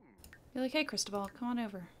 Be like, hey, Cristobal, come on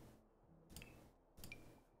over.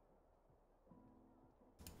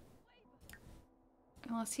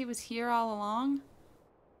 Unless he was here all along?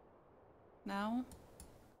 No?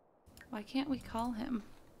 Why can't we call him?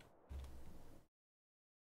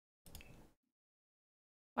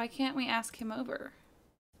 Why can't we ask him over?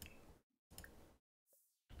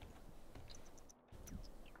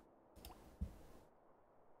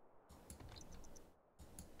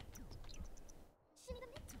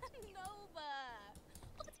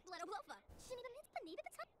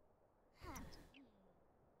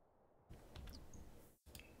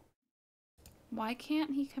 Why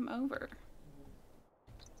can't he come over?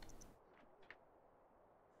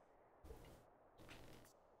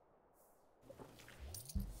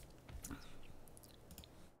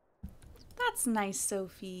 That's nice,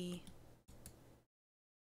 Sophie.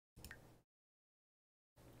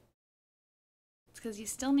 It's because you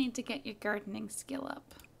still need to get your gardening skill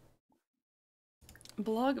up.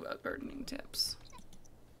 Blog about gardening tips.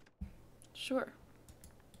 Sure.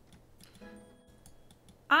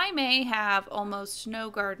 I may have almost no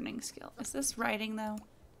gardening skill. Is this writing though?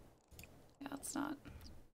 Yeah, it's not.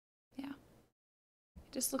 Yeah.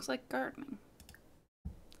 It just looks like gardening.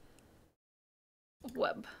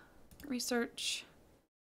 Web. Research.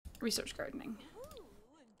 Research gardening.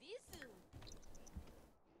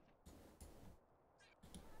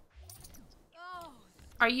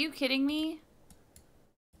 Are you kidding me?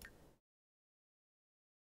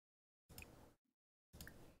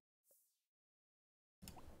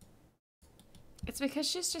 It's because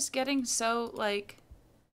she's just getting so, like,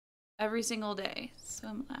 every single day.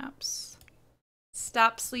 Swim laps.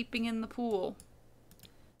 Stop sleeping in the pool.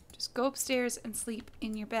 Just go upstairs and sleep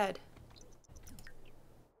in your bed.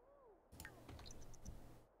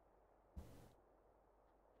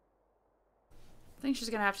 I think she's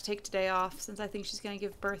gonna have to take today off since I think she's gonna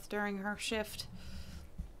give birth during her shift.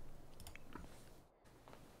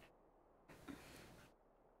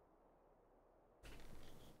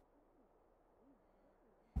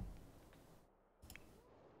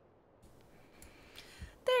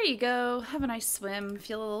 There you go. Have a nice swim.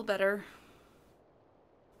 Feel a little better.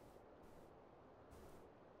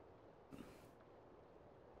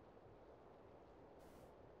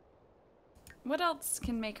 What else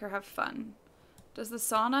can make her have fun? Does the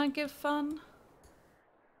sauna give fun?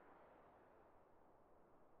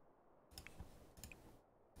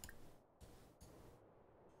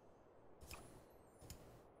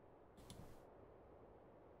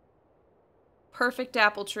 Perfect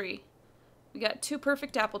apple tree. We got 2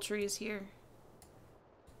 perfect apple trees here.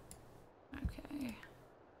 Okay.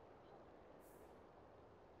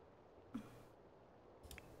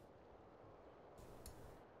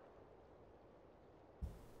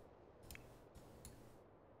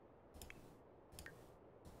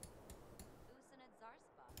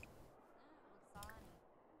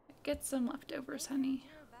 Get some leftovers, honey.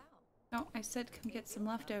 No, I said come get some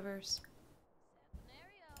leftovers.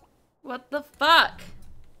 What the fuck?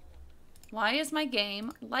 Why is my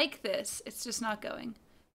game like this? It's just not going.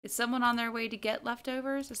 Is someone on their way to get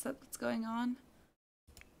leftovers? Is that what's going on?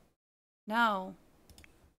 No.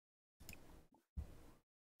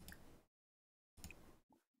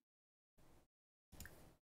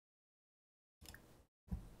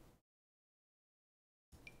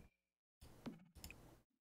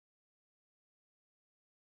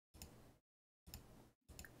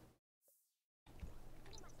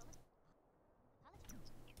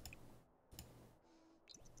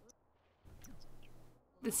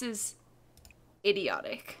 This is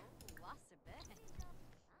idiotic.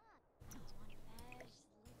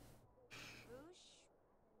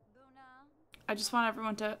 I just want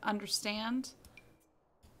everyone to understand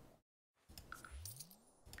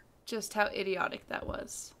just how idiotic that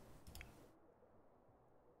was.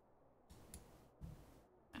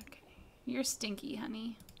 Okay. You're stinky,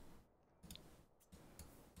 honey.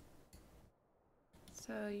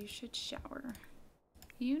 So you should shower.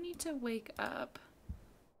 You need to wake up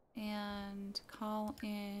and call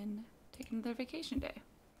in, take another vacation day.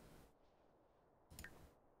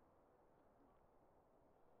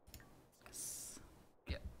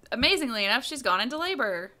 Yeah. Amazingly enough, she's gone into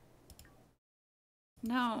labor.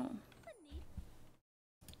 No.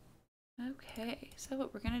 Okay, so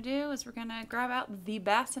what we're gonna do is we're gonna grab out the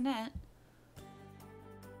bassinet.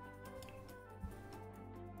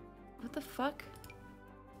 What the fuck?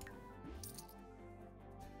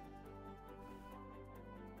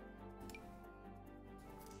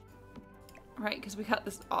 Right, because we got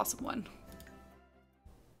this awesome one.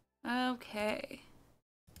 Okay.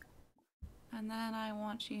 And then I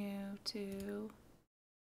want you to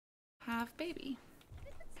have baby.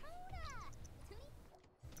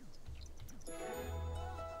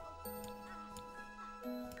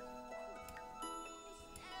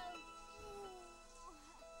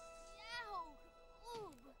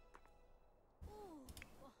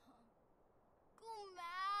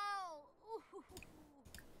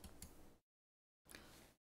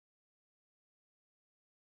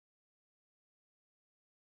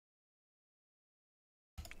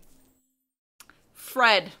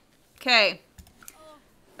 Fred. Okay.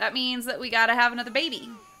 That means that we gotta have another baby.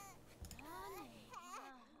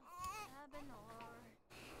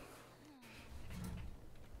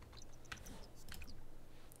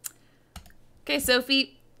 Okay,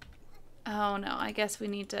 Sophie. Oh no, I guess we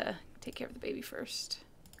need to take care of the baby first.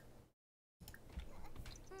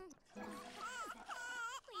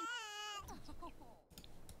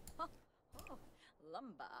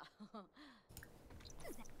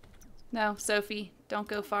 No, Sophie, don't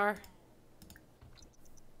go far.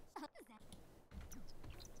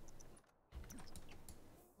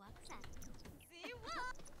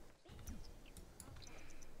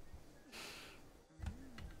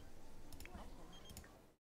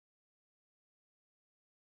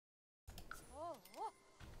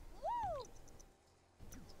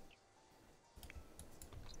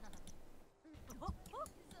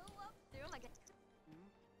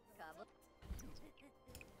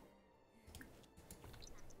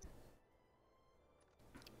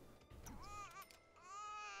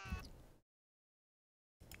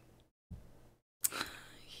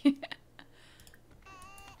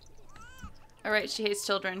 Alright, she hates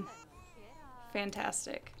children.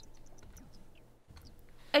 Fantastic.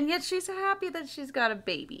 And yet she's happy that she's got a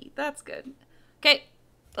baby. That's good. Okay,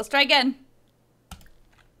 let's try again.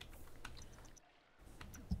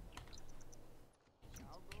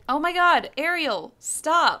 Oh my god, Ariel,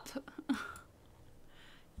 stop.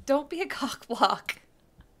 Don't be a cockblock.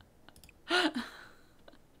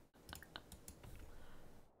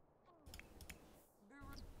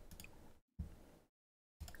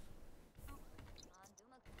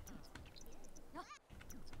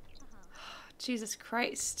 Jesus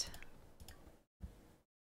Christ.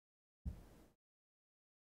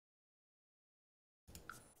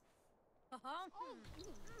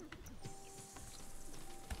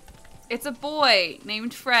 It's a boy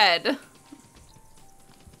named Fred.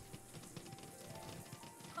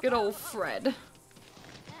 Good old Fred.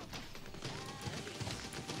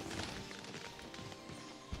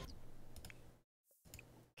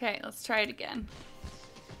 Okay, let's try it again.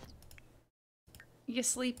 You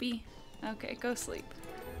sleepy? Okay, go sleep.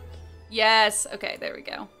 Yes! Okay, there we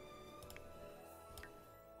go.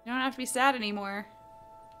 You don't have to be sad anymore.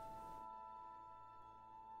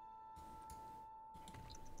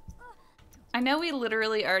 I know we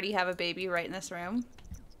literally already have a baby right in this room.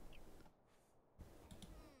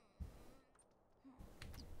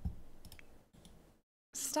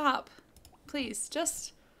 Stop. Please,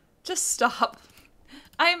 just stop.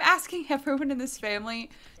 I am asking everyone in this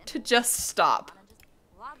family to just stop.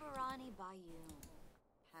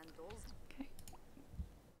 Okay.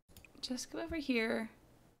 Just go over here.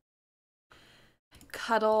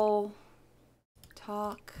 Cuddle.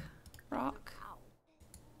 Talk. Rock.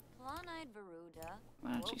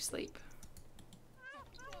 Why don't you sleep?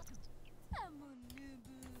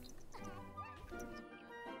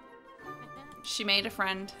 She made a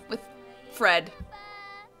friend with Fred.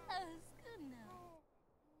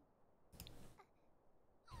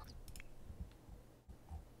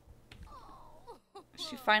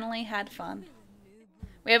 She finally had fun.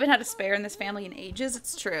 We haven't had a spare in this family in ages,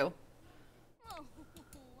 it's true.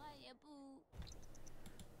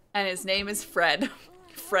 And his name is Fred.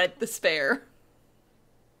 Fred the Spare.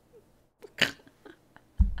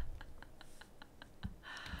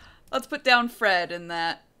 Let's put down Fred in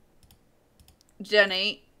that. Gen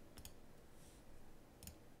 8.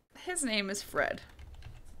 His name is Fred.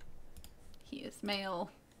 He is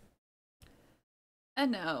male.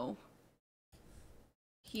 And no.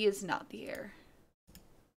 He is not the heir.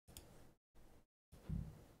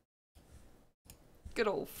 Good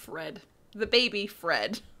old Fred. The baby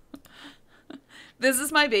Fred. This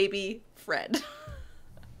is my baby, Fred.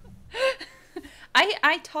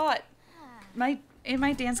 I taught in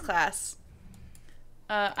my dance class.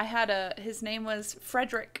 I had his name was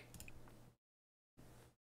Frederick.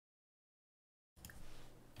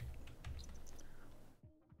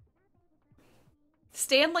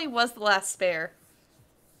 Stanley was the last spare.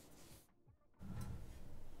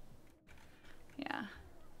 Yeah.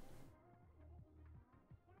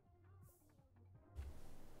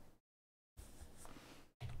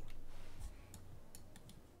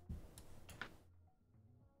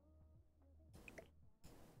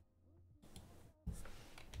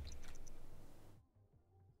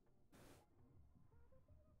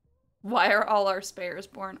 Why are all our spares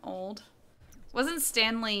born old? Wasn't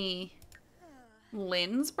Stanley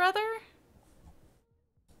Lynn's brother?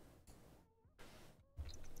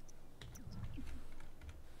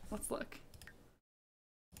 Let's look.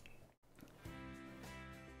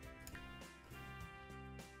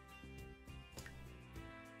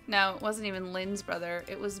 No, it wasn't even Lynn's brother.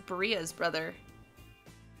 It was Bria's brother.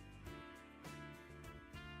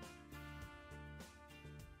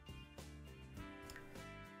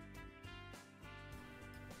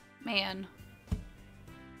 Man.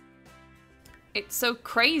 It's so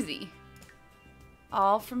crazy.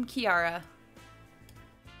 All from Kiara,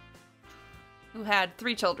 who had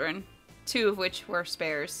 3 children, 2 of which were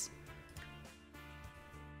spares.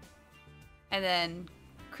 And then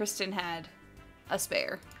Kristen had a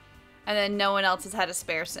spare. And then no one else has had a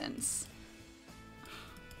spare since.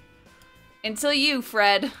 Until you,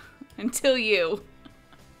 Fred. Until you.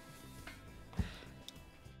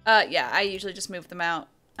 Yeah, I usually just move them out.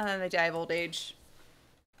 And then they die of old age.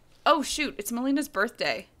 Oh, shoot. It's Melina's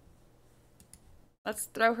birthday. Let's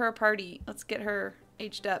throw her a party. Let's get her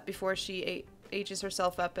aged up before she ages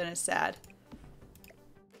herself up and is sad.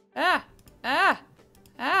 Ah! Ah!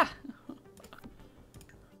 Ah!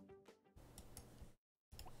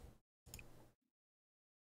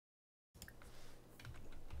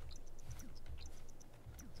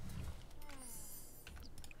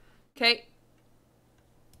 Okay.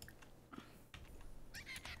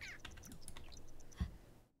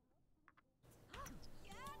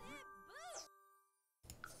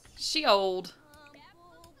 She old.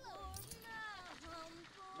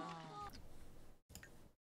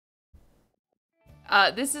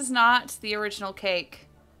 This is not the original cake.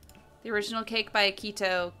 The original cake by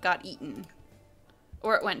Akito got eaten.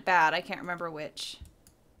 Or it went bad. I can't remember which.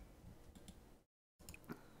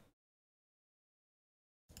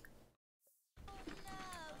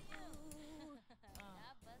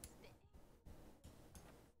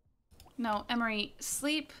 No, Emery,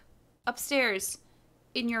 sleep upstairs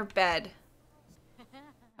in your bed.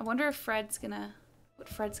 I wonder if what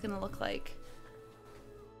Fred's gonna look like.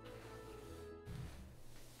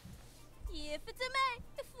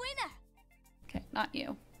 Okay, not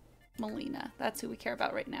you. Melina. That's who we care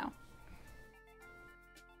about right now.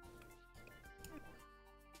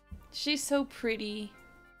 She's so pretty.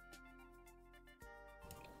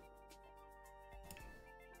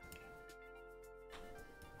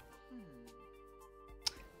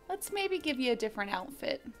 Let's maybe give you a different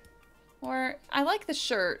outfit. Or, I like the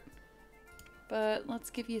shirt, but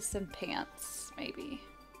let's give you some pants, maybe.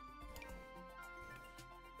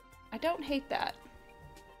 I don't hate that.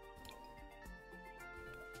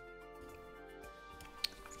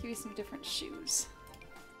 Let's give you some different shoes.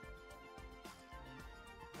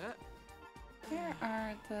 Where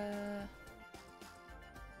are the...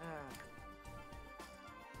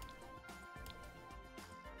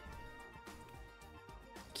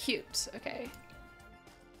 Cute, okay.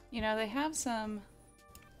 You know, they have some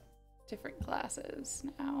different glasses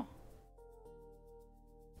now.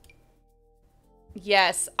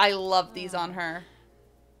 Yes, I love these on her.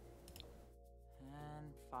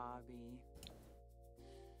 And Fabi.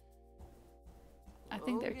 I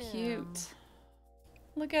think they're cute.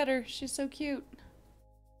 Look at her, she's so cute.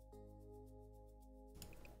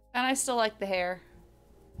 And I still like the hair.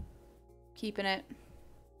 Keeping it.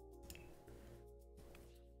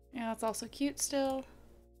 Yeah, it's also cute still.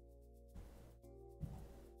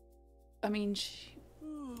 I mean, she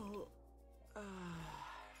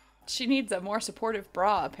needs a more supportive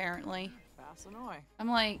bra, apparently. I'm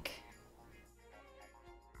like...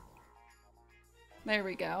 There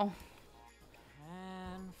we go.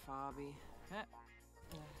 And Fabi.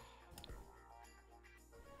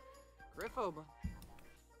 Griffoba.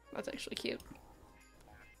 That's actually cute.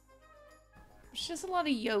 It's just a lot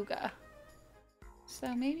of yoga.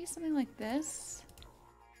 So maybe something like this.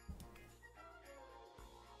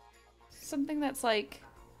 Something that's like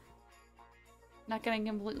not gonna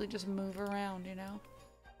completely just move around, you know?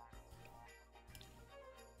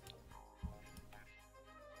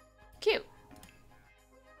 Cute.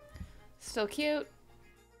 Still cute.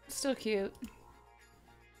 Still cute.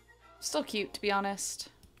 Still cute, to be honest.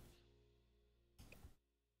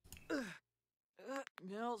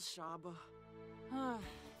 Mil Shaba.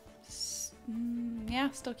 Yeah,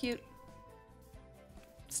 still cute.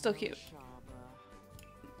 Still cute. Shaba.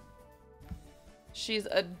 She's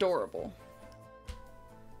adorable.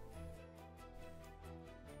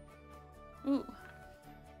 Ooh.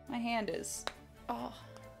 My hand is... Oh.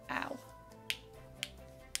 Ow.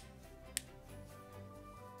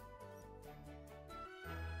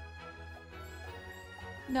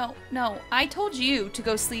 No, no. I told you to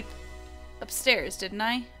go sleep upstairs, didn't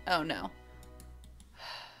I? Oh, no.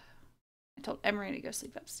 I told Emery to go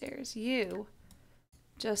sleep upstairs. You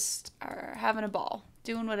just are having a ball.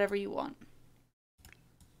 Doing whatever you want.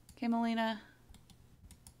 Okay, Melina.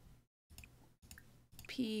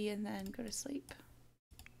 Pee and then go to sleep.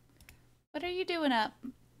 What are you doing up?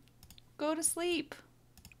 Go to sleep.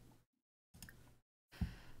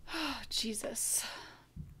 Oh, Jesus.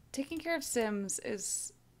 Taking care of Sims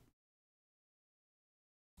is...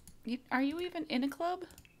 Are you even in a club?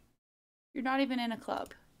 You're not even in a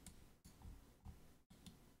club.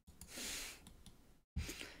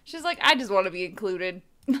 She's like, I just want to be included.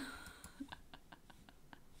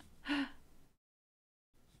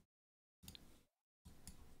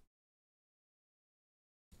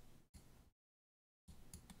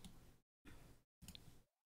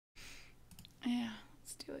 Yeah,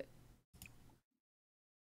 let's do it.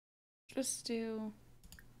 Just do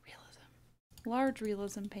realism. Large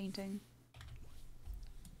realism painting.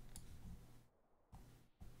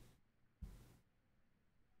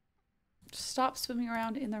 Just stop swimming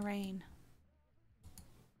around in the rain.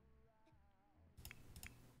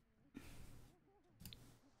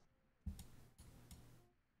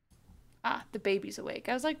 Ah, the baby's awake.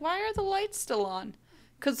 I was like, why are the lights still on?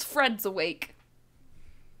 'Cause Fred's awake.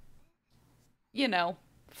 You know,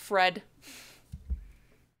 Fred.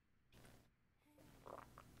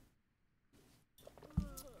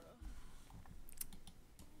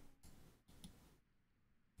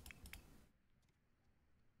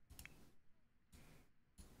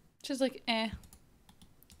 She's like, eh.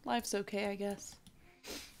 Life's okay, I guess.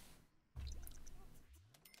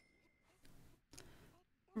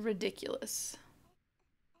 Ridiculous.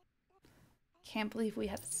 Can't believe we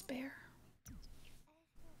have a spare.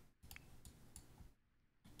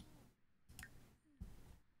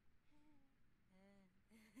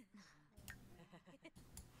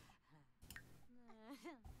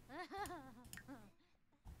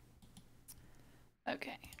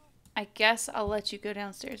 Okay. I guess I'll let you go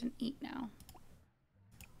downstairs and eat now.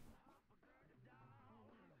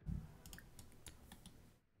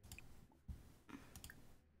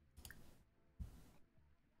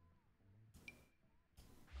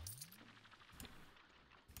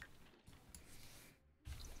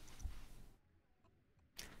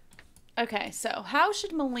 Okay, so how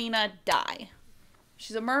should Melina die?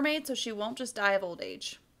 She's a mermaid, so she won't just die of old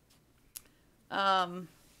age. Oh,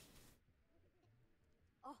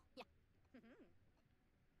 yeah.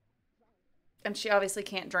 And she obviously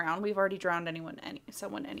can't drown. We've already drowned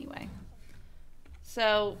someone anyway.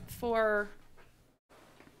 So for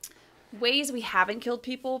ways we haven't killed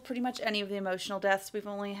people, pretty much any of the emotional deaths, we've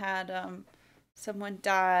only had someone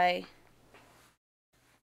die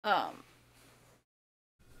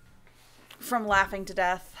from laughing to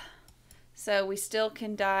death. So we still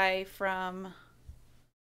can die from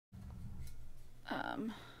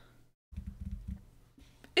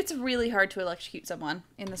it's really hard to electrocute someone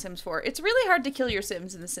in The Sims 4. It's really hard to kill your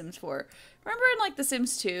Sims in The Sims 4. Remember in like The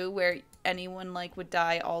Sims 2 where anyone like would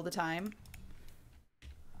die all the time?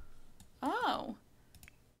 Oh.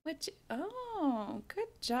 Oh, good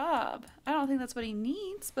job. I don't think that's what he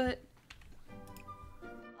needs, but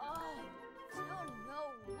Oh, don't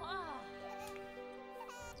know why.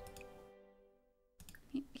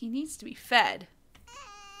 he needs to be fed.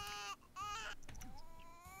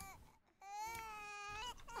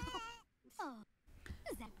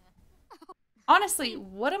 Honestly,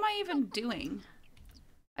 what am I even doing?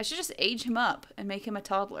 I should just age him up and make him a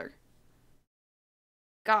toddler.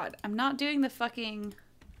 God, I'm not doing the fucking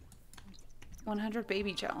 100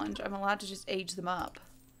 baby challenge. I'm allowed to just age them up.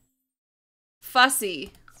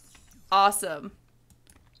 Fussy. Awesome.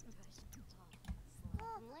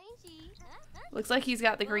 Looks like he's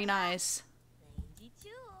got the green eyes.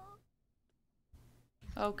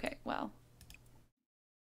 Okay, well.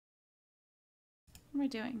 What am I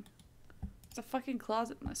doing? There's a fucking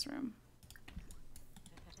closet in this room.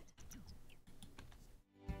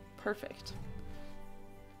 Perfect.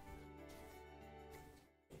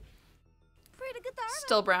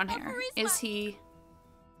 Still brown hair. Is he...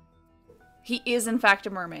 He is in fact a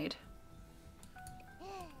mermaid.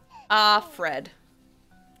 Ah, Fred.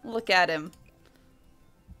 Look at him.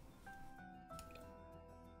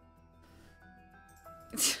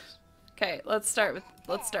 Okay, let's start with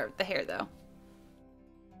the hair though.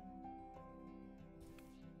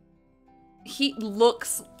 He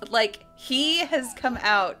looks like he has come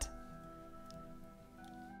out.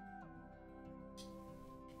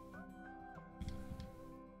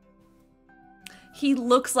 He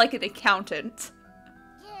looks like an accountant.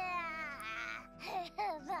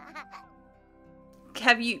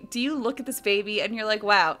 Do you look at this baby and you're like,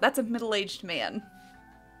 wow, that's a middle-aged man.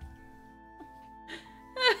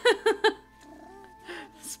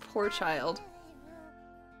 This poor child.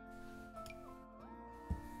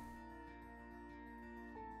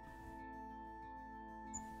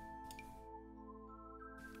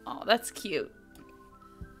 Oh, that's cute.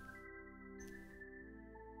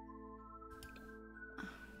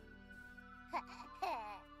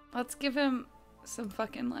 Let's give him some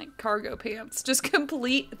fucking, like, cargo pants. Just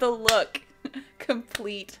complete the look.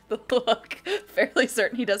 Complete the look. Fairly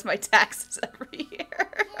certain he does my taxes every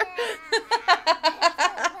year.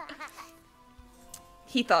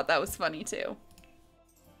 He thought that was funny, too.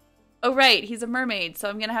 Oh, right. He's a mermaid, so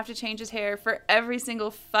I'm gonna have to change his hair for every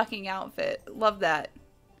single fucking outfit. Love that.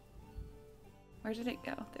 Where did it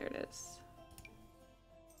go? There it is.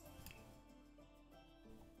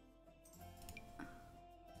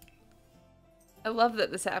 I love that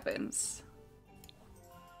this happens.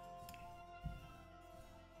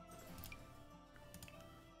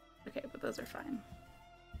 Okay, but those are fine.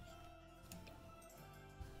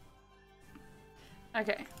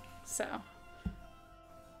 Okay, so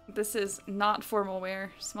this is not formal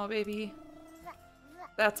wear, small baby.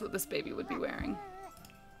 That's what this baby would be wearing.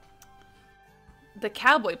 The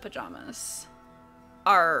cowboy pajamas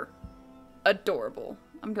are adorable.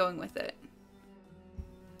 I'm going with it.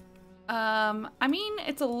 I mean,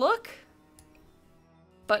 it's a look,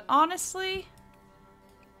 but honestly,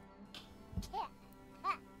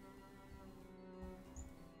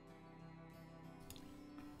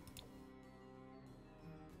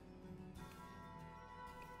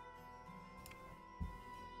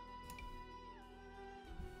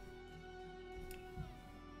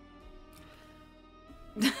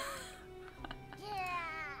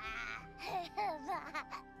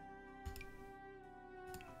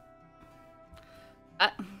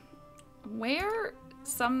 wear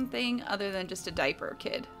something other than just a diaper,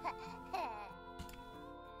 kid.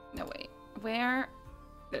 No, wait. Where?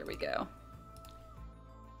 There we go.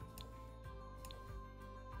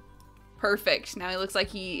 Perfect. Now he looks like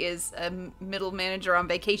he is a middle manager on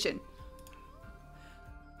vacation.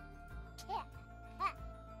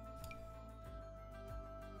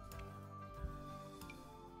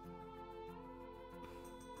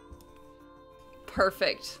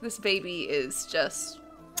 Perfect. This baby is just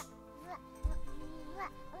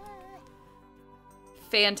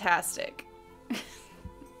fantastic.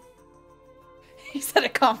 He's at a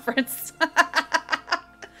conference.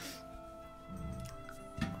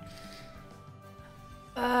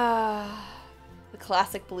 The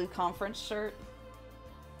classic blue conference shirt.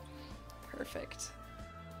 Perfect.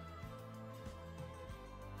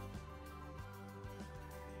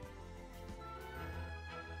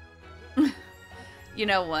 You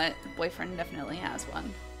know what? The boyfriend definitely has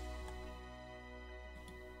one.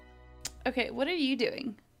 Okay, what are you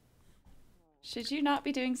doing? Should you not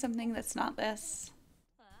be doing something that's not this?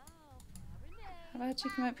 How about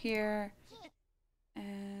you come up here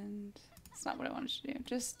and... It's not what I wanted to do.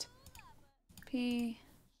 Just pee,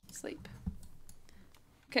 sleep.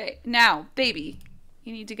 Okay, now, baby.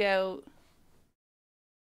 You need to go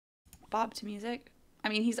bob to music. I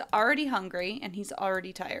mean, he's already hungry and he's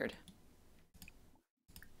already tired.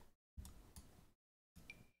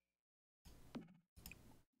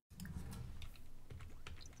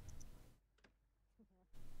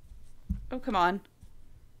 Oh, come on.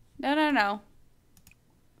 No, no, no.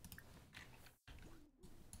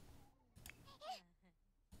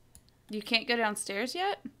 You can't go downstairs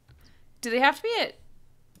yet? Do they have to be at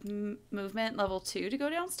movement level 2 to go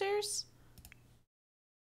downstairs?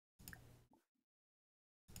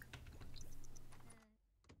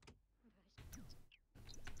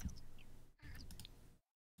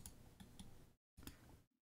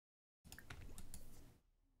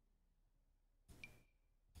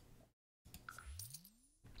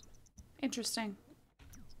 Interesting.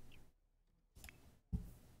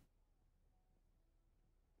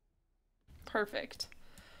 Perfect.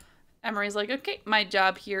 Emery's like, okay, my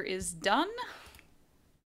job here is done.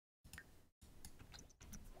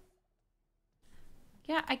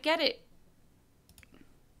 Yeah, I get it.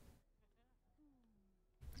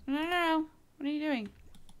 No, no, no. What are you doing?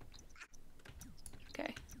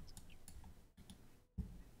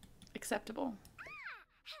 acceptable.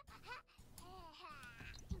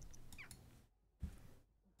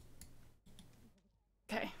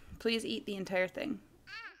 Okay, please eat the entire thing.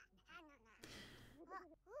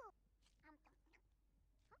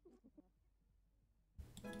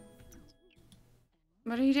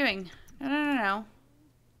 What are you doing? No, no, no, no.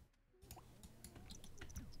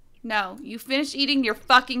 No, you finished eating your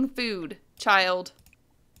fucking food, child.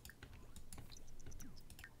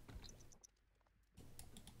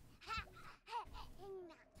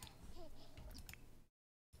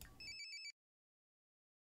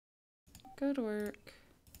 Go to work.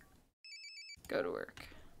 Go to work.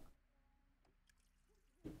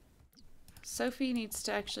 Sophie needs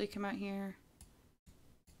to actually come out here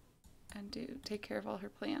and take care of all her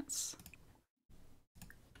plants.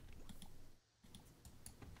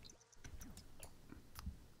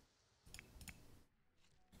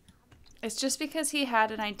 It's just because he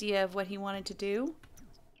had an idea of what he wanted to do.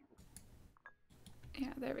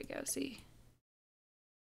 Yeah, there we go. See?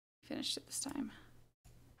 Finished it this time.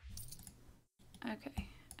 Okay.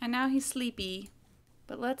 And now he's sleepy.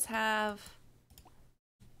 But let's have...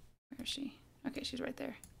 Where is she? Okay, she's right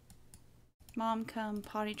there. Mom, come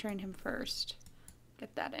potty train him first.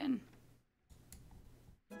 Get that in.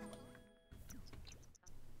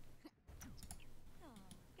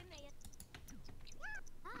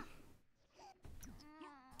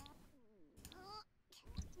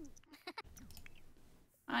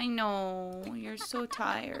 I know, you're so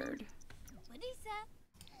tired. Rissa.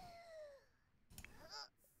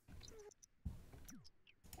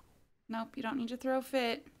 Nope, you don't need to throw a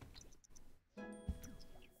fit.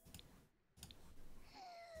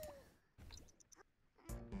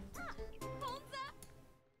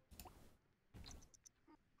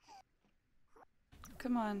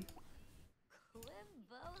 Come on.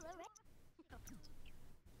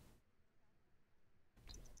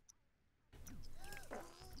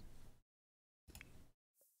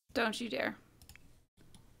 Don't you dare.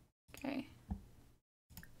 Okay.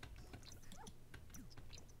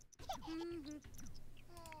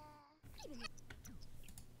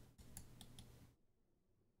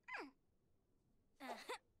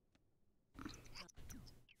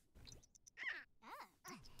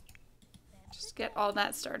 Just get all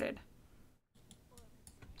that started.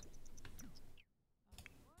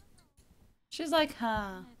 She's like,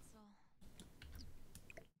 huh.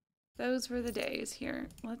 Those were the days. Here,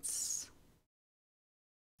 let's...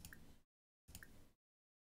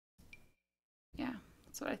 Yeah,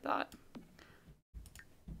 that's what I thought.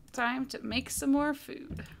 Time to make some more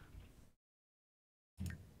food.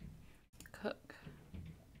 Cook.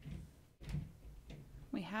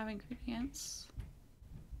 We have ingredients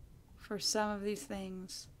for some of these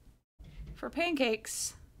things. For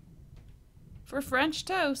pancakes. For French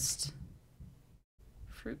toast.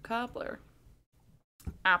 Fruit cobbler.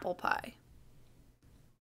 Apple pie.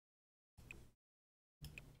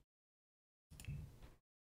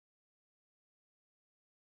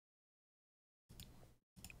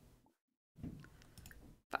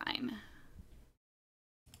 Fine.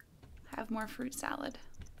 Have more fruit salad.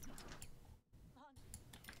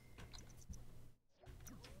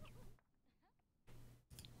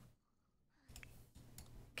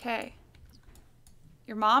 Okay.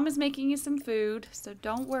 Your mom is making you some food, so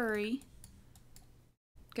don't worry.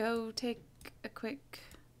 Go take a quick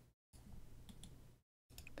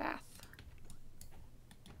bath.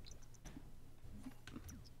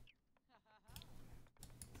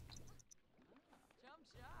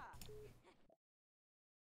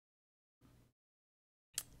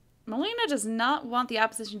 Melina does not want the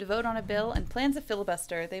opposition to vote on a bill and plans a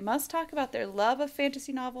filibuster. They must talk about their love of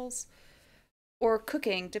fantasy novels or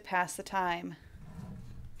cooking to pass the time.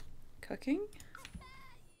 Cooking?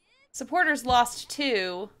 Supporters lost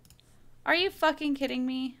 2. Are you fucking kidding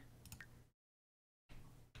me?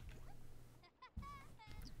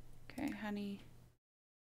 Okay, honey.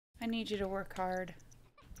 I need you to work hard.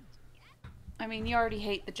 I mean, you already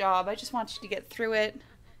hate the job. I just want you to get through it.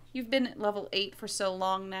 You've been at level 8 for so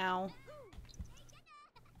long now.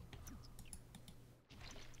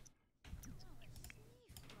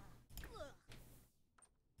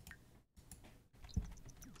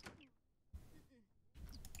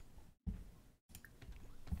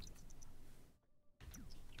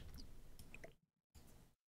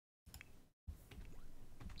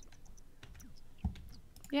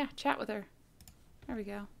 Yeah, chat with her. There we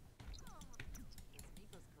go.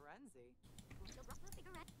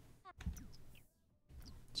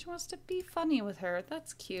 She wants to be funny with her.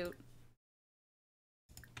 That's cute.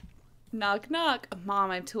 Knock knock. Mom,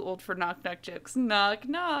 I'm too old for knock knock jokes. Knock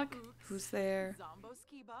knock. Who's there?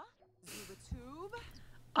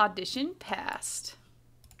 Audition passed.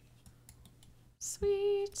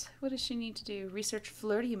 Sweet. What does she need to do? Research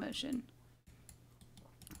flirty emotion.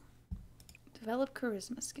 Develop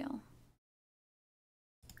charisma skill.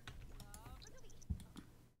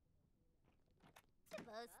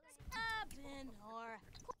 Abinor.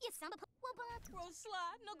 Rosla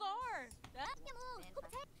Nagar.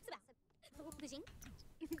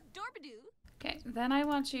 Dorbadoo. Okay, then I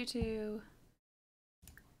want you to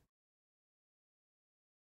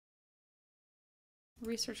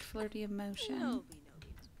research flirty emotion.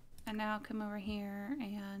 And now come over here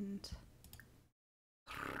and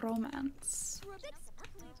romance.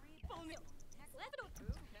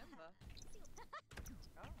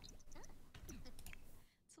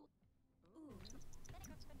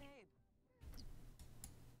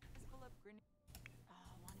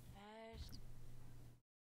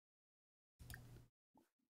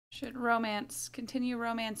 Should romance. Continue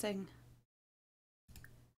romancing.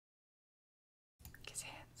 Kiss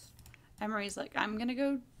hands. Emery's like, I'm gonna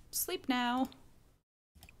go sleep now.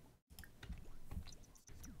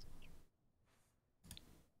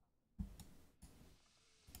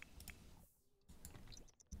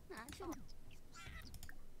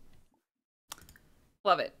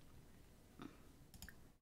 Love it.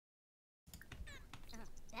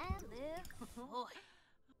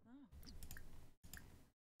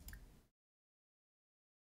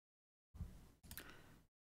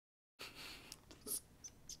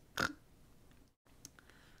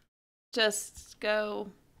 Just go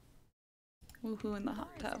woohoo in the hot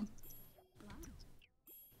tub.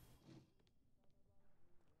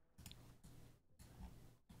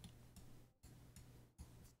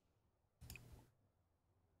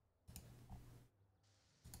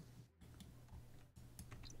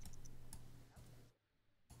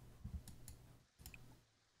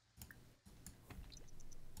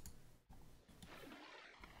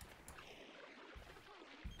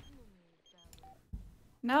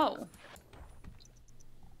 No.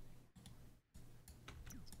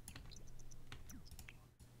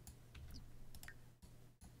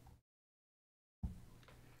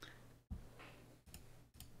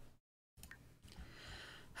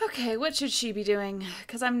 Okay, what should she be doing?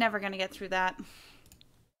 Because I'm never going to get through that.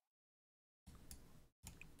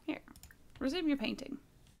 Here, resume your painting.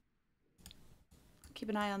 Keep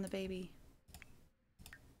an eye on the baby.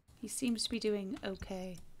 He seems to be doing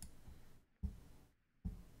okay.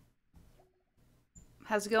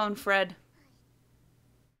 How's it going, Fred?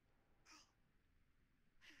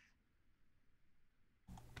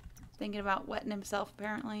 Thinking about wetting himself,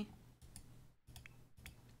 apparently.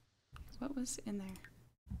 What was in there?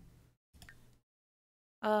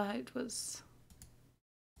 It was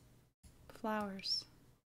flowers.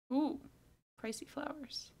 Ooh, pricey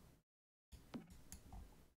flowers.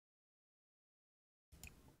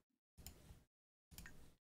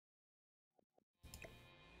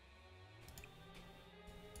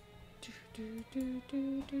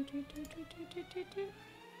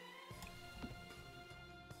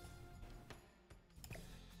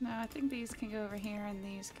 No, I think these can go over here and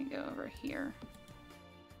these can go over here.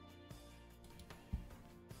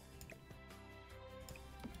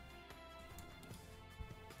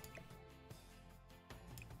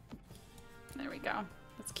 There we go.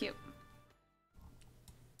 That's cute.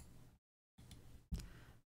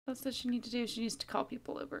 What else does she need to do? She needs to call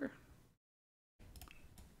people over.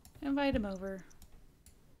 Invite them over.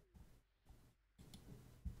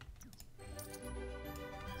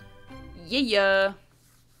 Yeah.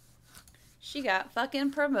 She got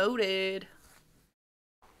fucking promoted.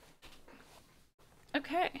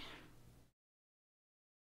 Okay.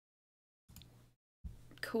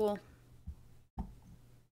 Cool.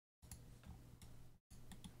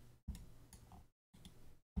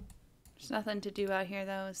 There's nothing to do out here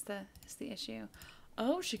though, is the issue.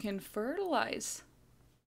 Oh, she can fertilize.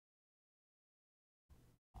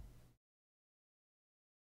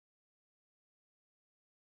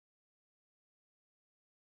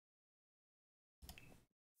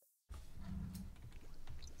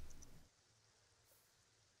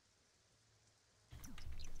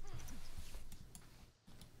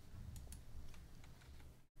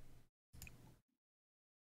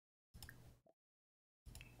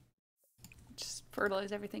 Just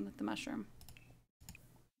fertilize everything with the mushroom.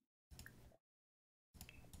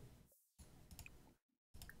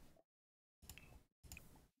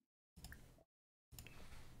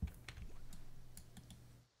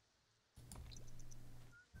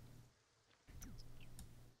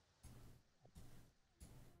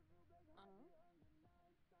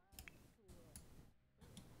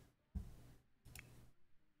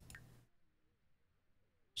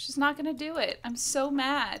 She's not gonna do it. I'm so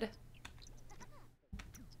mad.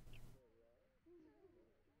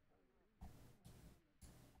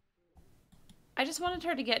 I just wanted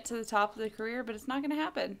her to get to the top of the career, but it's not gonna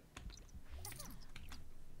happen.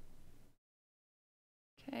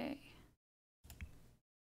 Okay.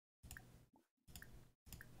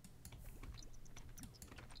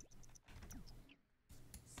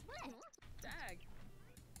 Dag.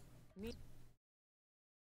 Me.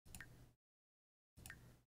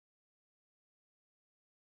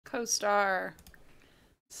 Co-star.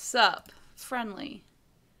 Sup. Friendly.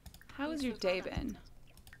 How has your day been?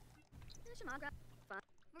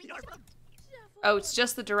 Oh, it's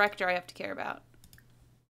just the director I have to care about.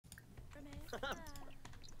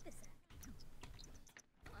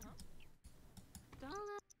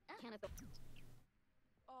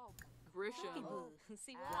 Oh, Grisha.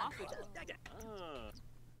 See Ah.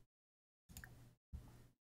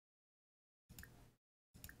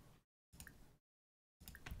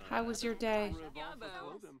 How was your day?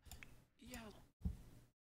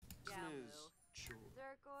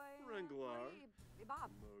 Renglar.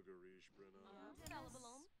 Mogarish Brenna.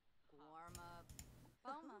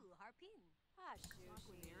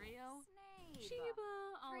 Sheba,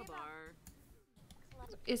 Olivar.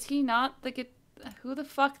 Is he not the who the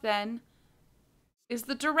fuck then is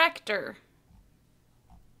the director?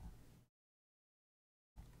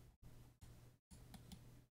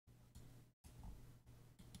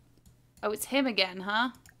 Oh, it's him again,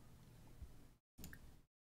 huh?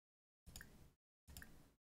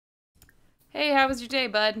 Hey, how was your day,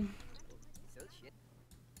 bud?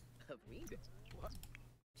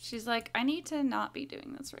 She's like, I need to not be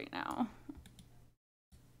doing this right now.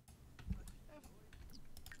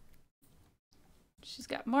 She's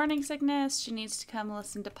got morning sickness. She needs to come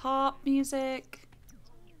listen to pop music.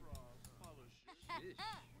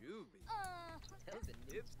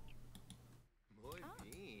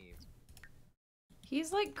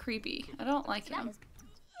 He's like creepy. I don't like him.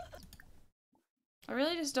 I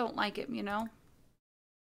really just don't like him, you know?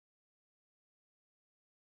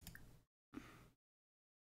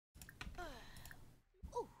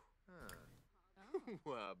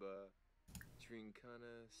 Waba.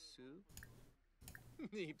 Trinkana soup?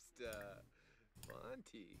 Neepsta.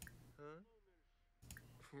 Fonty. Huh?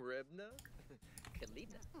 Rebna?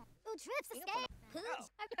 Kalina.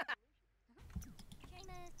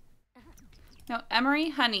 No,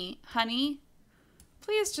 Emery, honey,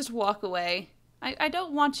 please just walk away. I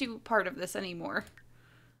don't want you part of this anymore.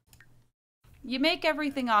 You make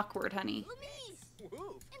everything awkward, honey.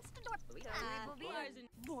 Woo!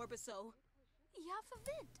 Morbiso.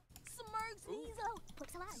 Yafavit. Smurgs Nizo.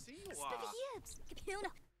 Siwa. Yips.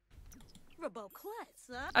 Rabo Klets,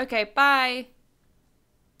 huh? Okay, bye.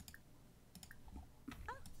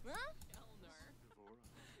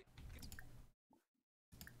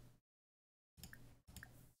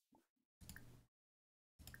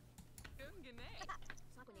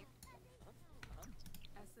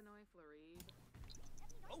 Essenoi Floride.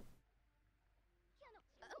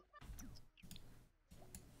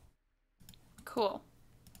 Cool.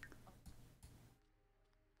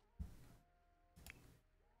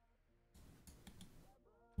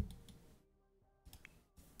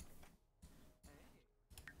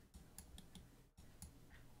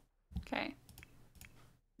 Okay.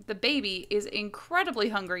 The baby is incredibly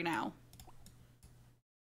hungry now.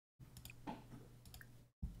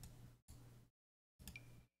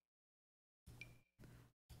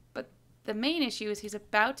 But the main issue is he's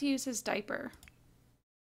about to use his diaper.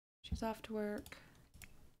 She's off to work.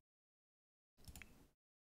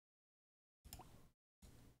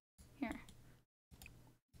 Here.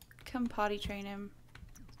 Come potty train him.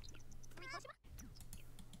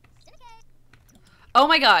 Oh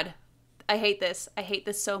my god. I hate this. I hate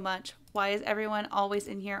this so much. Why is everyone always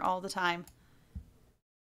in here all the time?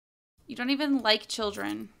 You don't even like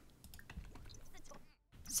children.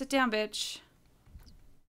 Sit down, bitch.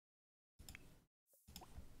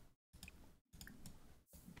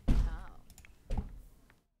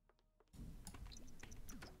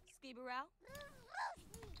 Skibarao.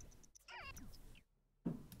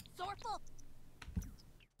 Sorful.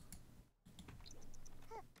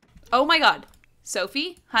 Oh my god.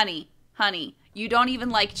 Sophie, honey, you don't even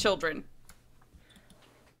like children.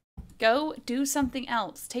 Go do something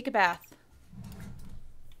else. Take a bath.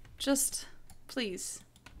 Just, please.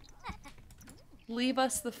 Leave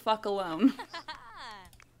us the fuck alone.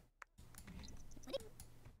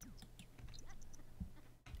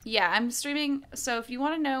 Yeah, I'm streaming. So if you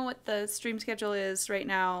want to know what the stream schedule is right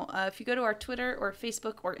now, if you go to our Twitter or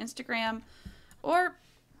Facebook or Instagram or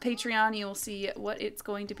Patreon, you will see what it's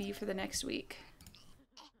going to be for the next week.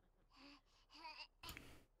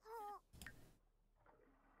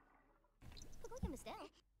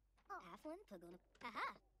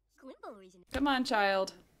 Come on,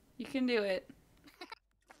 child. You can do it.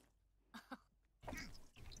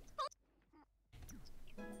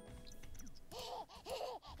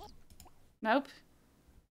 Nope.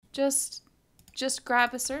 Just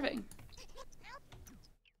grab a serving.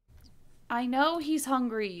 I know he's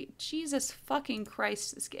hungry. Jesus fucking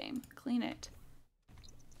Christ, this game. Clean it.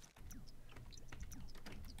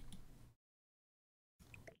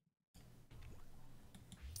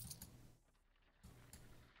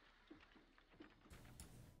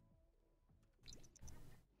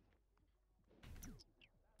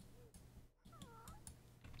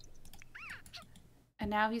 And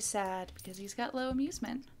now he's sad because he's got low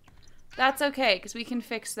amusement. That's okay, because we can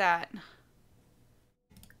fix that.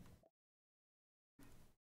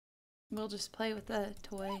 We'll just play with the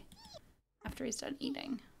toy after he's done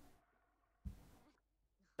eating.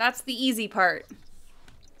 That's the easy part.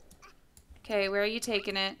 Okay, where are you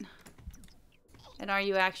taking it? And are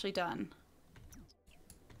you actually done?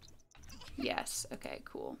 Yes. Okay,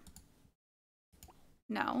 cool.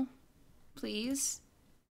 No. Please.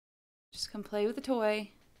 Just come play with the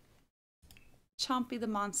toy. Chompy the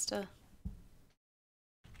monster.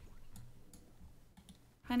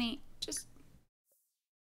 Honey, just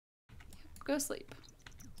go sleep.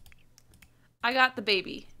 I got the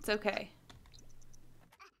baby. It's okay.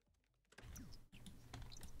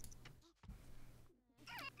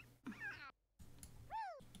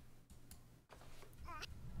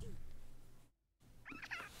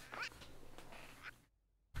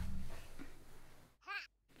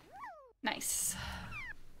 Nice.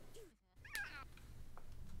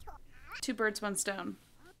 2 birds, 1 stone.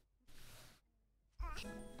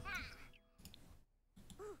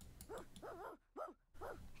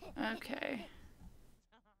 Okay.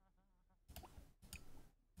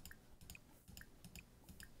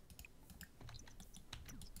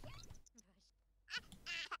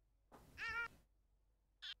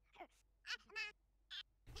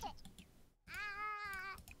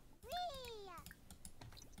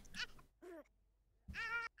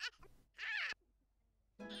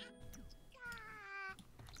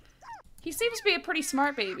 He seems to be a pretty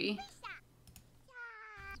smart baby.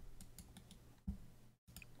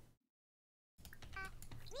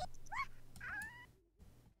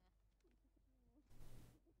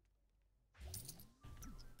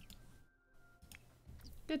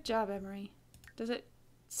 Good job, Emery. Does it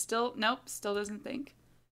still? Nope, still doesn't think.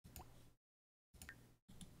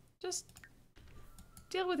 Just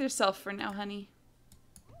deal with yourself for now, honey.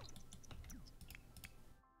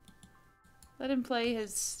 Let him play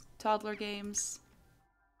his toddler games.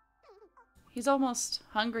 He's almost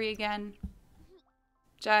hungry again.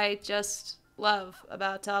 Which I just love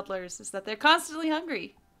about toddlers is that they're constantly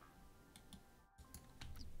hungry.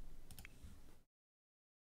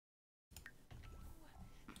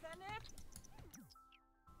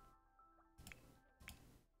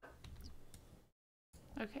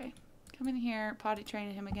 Okay, come in here, potty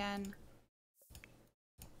train him again.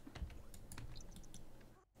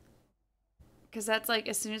 Because that's like,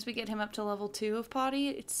 as soon as we get him up to level 2 of potty,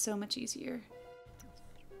 it's so much easier.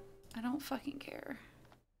 I don't fucking care.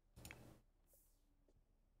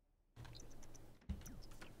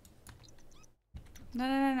 No,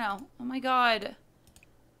 no, no, no. Oh my god.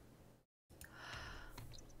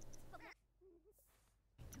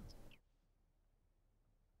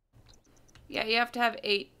 Yeah, you have to have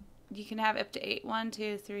 8. You can have up to 8. 1,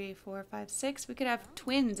 2, 3, 4, 5, 6. We could have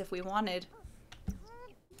twins if we wanted.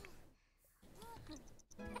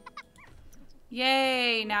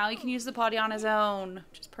 Yay! Now he can use the potty on his own,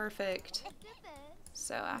 which is perfect.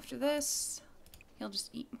 So after this, he'll just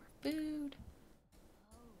eat more food.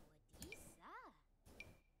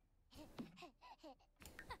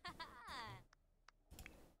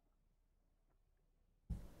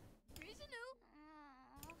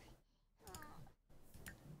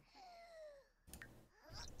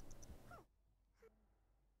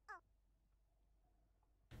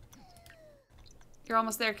 You're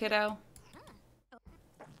almost there, kiddo.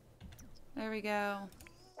 There we go.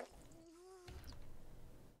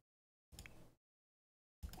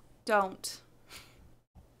 Don't.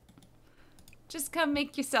 Just come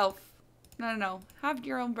make yourself. No, no, no. Have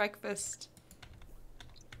your own breakfast.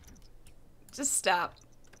 Just stop.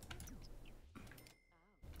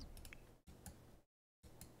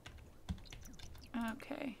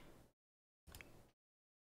 Okay.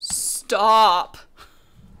 Stop!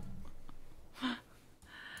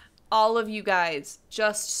 All of you guys,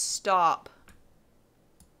 just stop.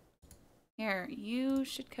 Here, you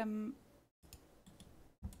should come.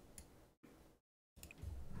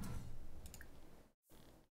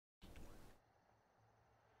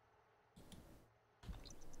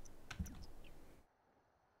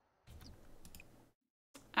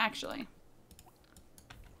 actually.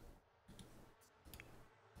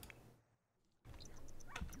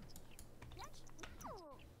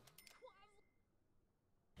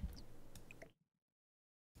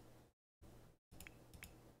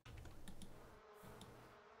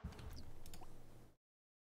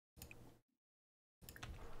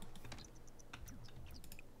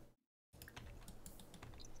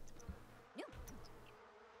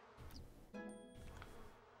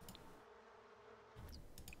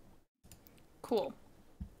 Cool.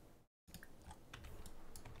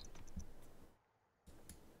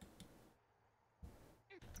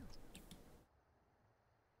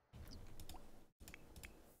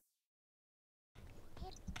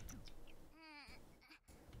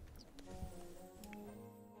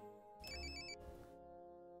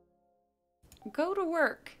 Go to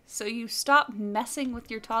work so you stop messing with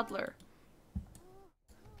your toddler.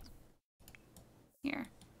 Here.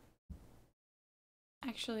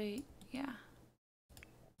 Actually, yeah.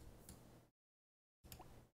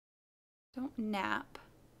 Don't nap.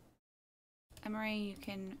 Emery, you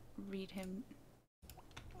can read him.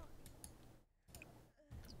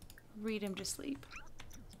 Read him to sleep.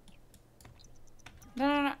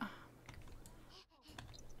 No.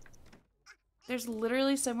 There's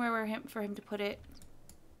literally somewhere for him to put it.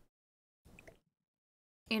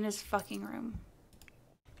 In his fucking room.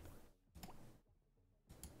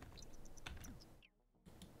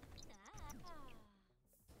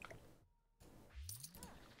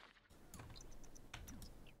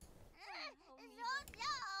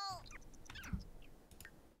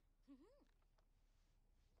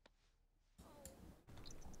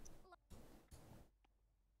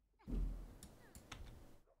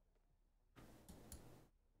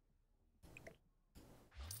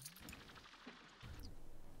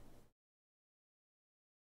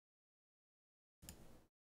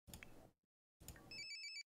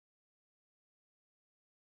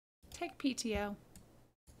 Take PTO.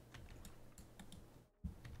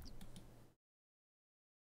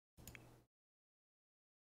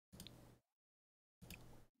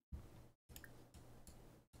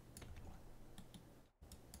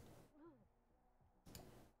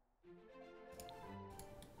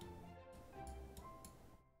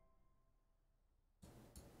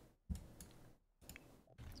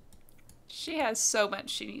 She has so much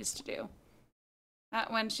she needs to do.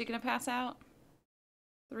 When's she gonna pass out?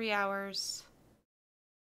 3 hours.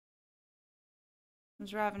 I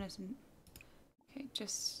was ravenous and... Okay,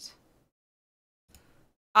 just...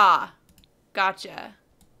 Ah. Gotcha.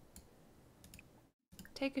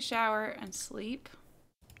 Take a shower and sleep.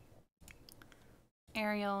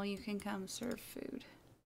 Ariel, you can come serve food.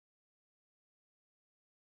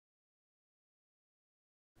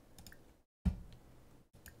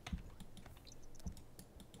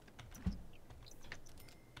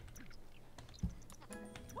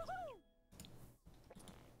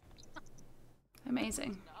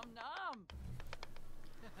 Amazing. Nom nom.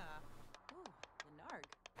 Ooh, the narg.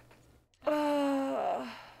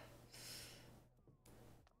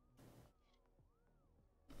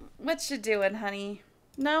 What you doing, honey?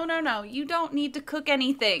 No. You don't need to cook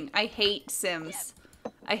anything. I hate Sims.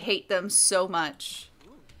 I hate them so much.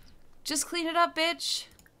 Just clean it up, bitch.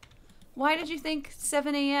 Why did you think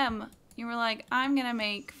 7 a.m.? You were like, I'm gonna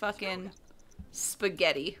make fucking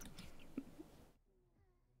spaghetti.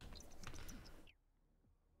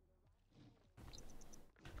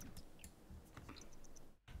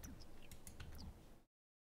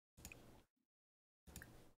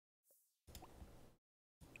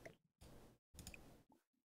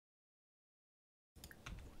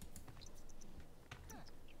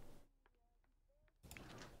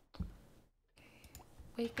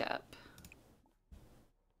 Wake up.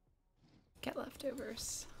 Get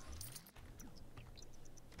leftovers.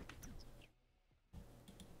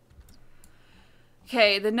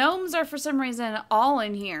 Okay, the gnomes are for some reason all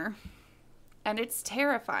in here. And it's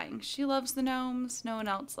terrifying. She loves the gnomes. No one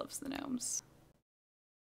else loves the gnomes.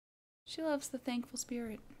 She loves the thankful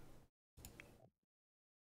spirit.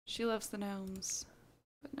 She loves the gnomes.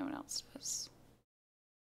 But no one else does.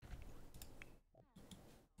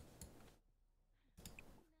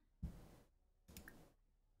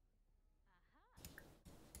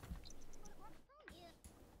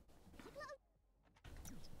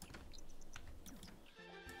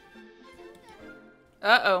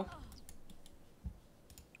 Uh-oh.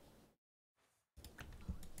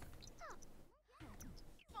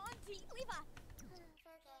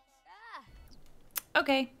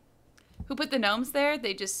 Okay. Who put the gnomes there?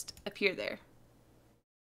 They just appear there.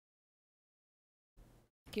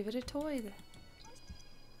 Give it a toy then.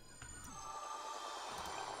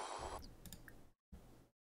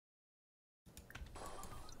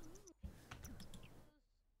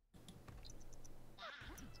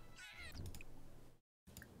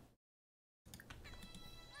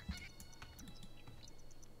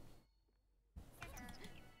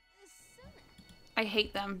 I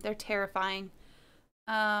hate them. They're terrifying.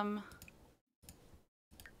 Right,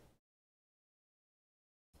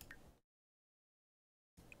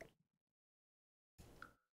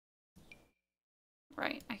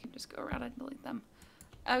 I can just go around and delete them.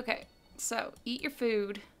 Okay, so eat your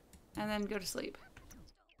food and then go to sleep.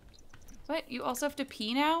 What? You also have to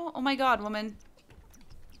pee now? Oh my god, woman.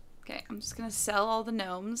 Okay, I'm just gonna sell all the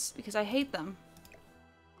gnomes because I hate them.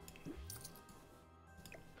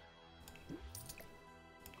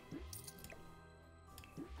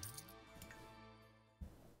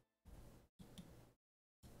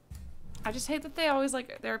 I just hate that they always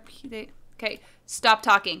like okay, stop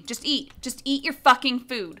talking. Just eat. Just eat your fucking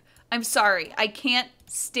food. I'm sorry. I can't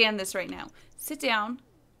stand this right now. Sit down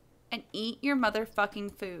and eat your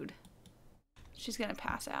motherfucking food. She's gonna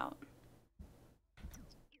pass out.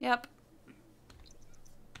 Yep.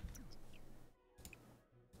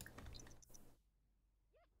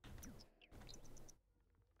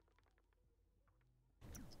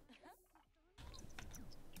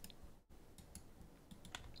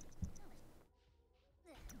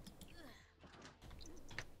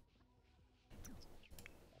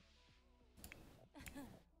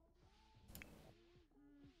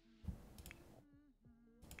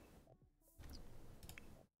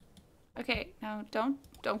 Okay, now don't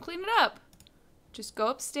clean it up. Just go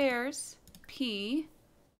upstairs, pee,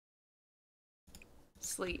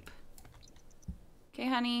 sleep. Okay,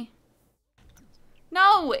 honey.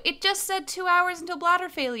 No, it just said 2 hours until bladder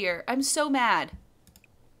failure. I'm so mad.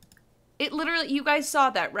 It literally, you guys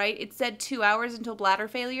saw that, right? It said 2 hours until bladder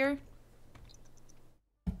failure.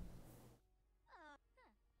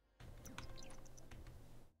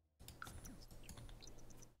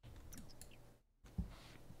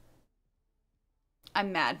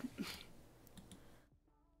 I'm mad.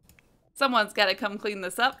 Someone's got to come clean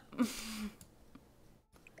this up.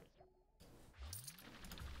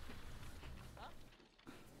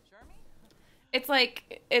 It's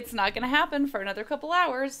like, it's not gonna happen for another couple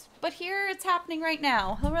hours, but here it's happening right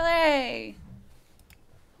now. Hooray!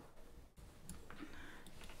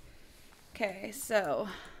 Okay, so.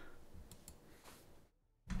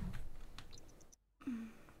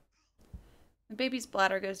 The baby's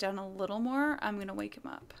bladder goes down a little more. I'm gonna wake him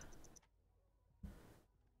up.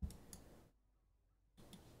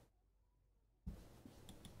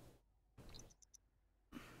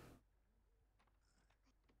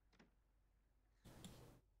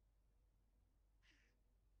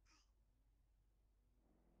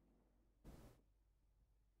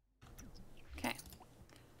 Okay.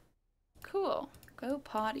 Cool. Go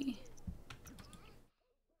potty.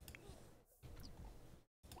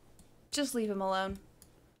 Just leave him alone.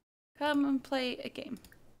 Come and play a game.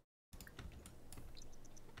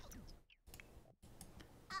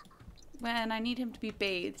 When I need him to be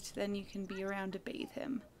bathed, then you can be around to bathe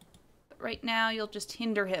him. But right now, you'll just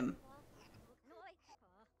hinder him.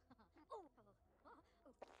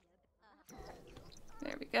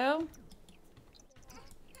 There we go.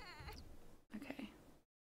 Okay.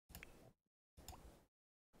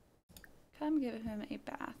 Come give him a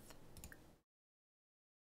bath.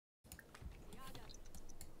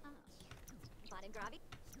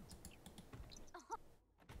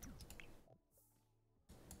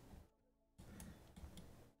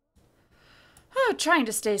 Oh, trying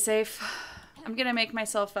to stay safe. I'm gonna make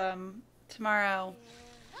myself, tomorrow,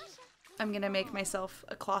 I'm gonna make myself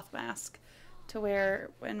a cloth mask to wear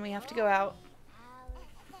when we have to go out.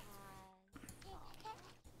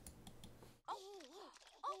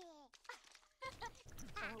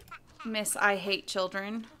 Miss, I hate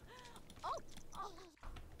children.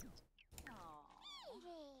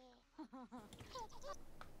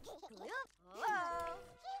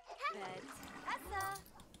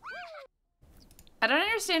 I don't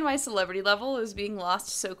understand why celebrity level is being lost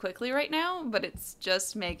so quickly right now, but it's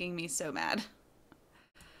just making me so mad.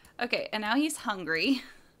 Okay, and now he's hungry.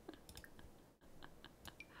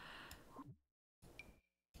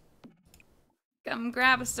 Come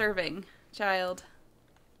grab a serving, child.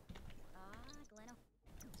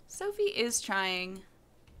 Sophie is trying.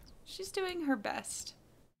 She's doing her best.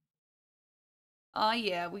 Oh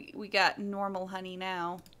yeah, we got normal honey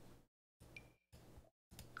now.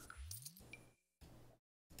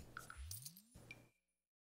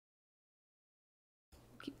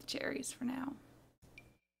 Keep the cherries for now.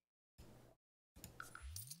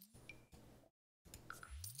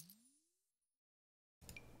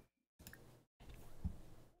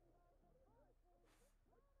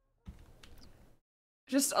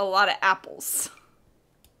 Just a lot of apples.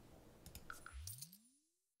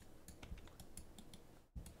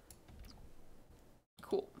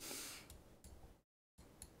 Cool.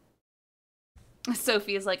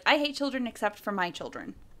 Sophie is like, I hate children except for my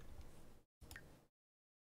children.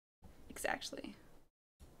 Exactly.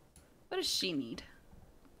 What does she need?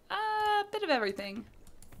 A bit of everything.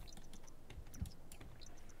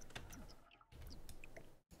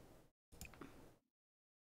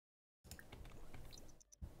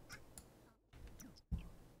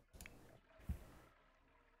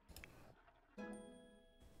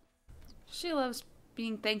 She loves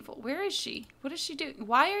being thankful. Where is she? What is she doing?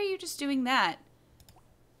 Why are you just doing that?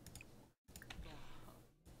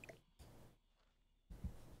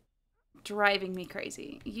 Driving me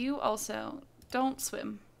crazy. You also don't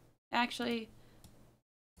swim. Actually,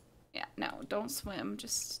 yeah, no, don't swim.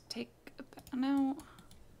 Just take a no.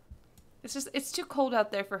 It's too cold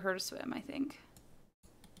out there for her to swim, I think.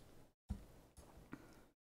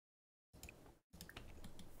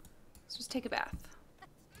 Let's just take a bath.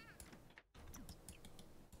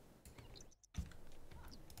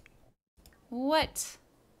 What?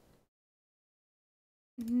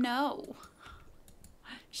 No.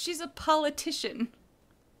 She's a politician.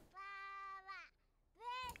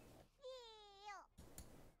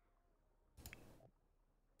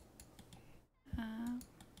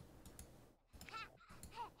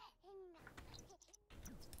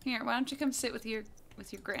 Here, why don't you come sit with your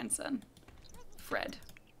grandson, Fred,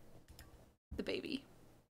 the baby.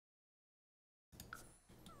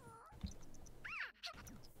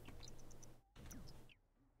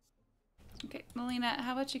 Okay, Melina,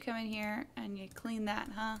 how about you come in here and you clean that,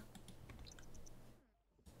 huh?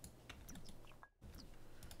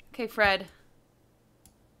 Okay, Fred.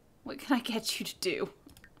 What can I get you to do?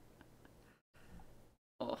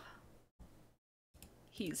 Oh.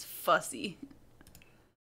 He's fussy.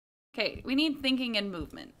 Okay, we need thinking and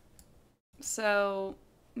movement. So,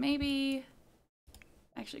 maybe...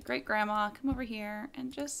 Actually, great-grandma, come over here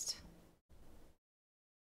and just...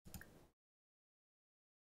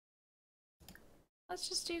 Let's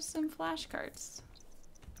just do some flashcards.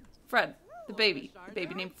 Fred, the baby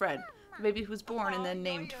named Fred. The baby who was born and then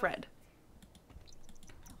named Fred.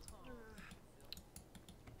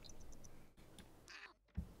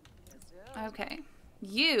 Okay.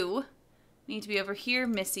 You need to be over here,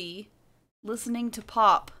 Missy, listening to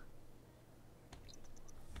Pop.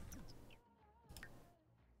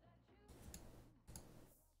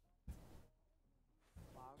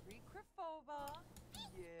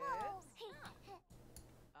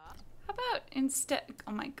 How about instead...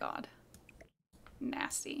 Oh my god.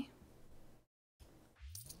 Nasty.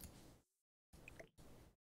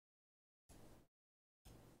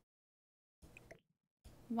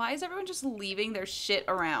 Why is everyone just leaving their shit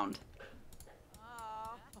around?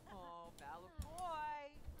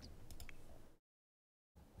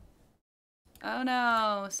 Oh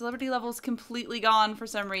no, celebrity level's completely gone for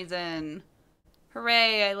some reason.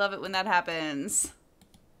 Hooray, I love it when that happens.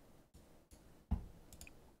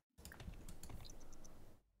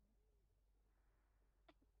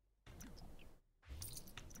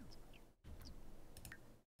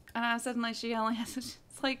 And suddenly she only has... It's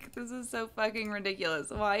like, this is so fucking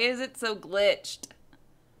ridiculous. Why is it so glitched?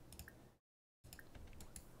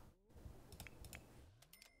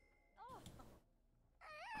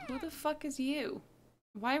 Who the fuck is you?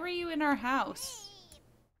 Why were you in our house?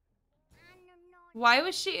 Why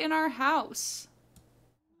was she in our house?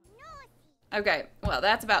 Okay, well,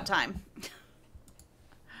 that's about time.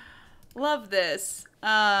 Love this.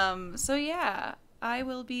 So yeah, I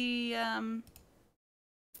will be,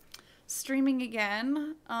 streaming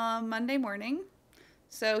again Monday morning.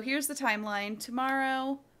 So here's the timeline.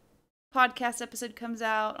 Tomorrow, podcast episode comes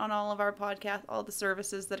out on all of our podcast, all the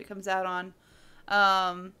services that it comes out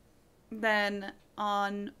on. Then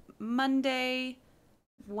on Monday,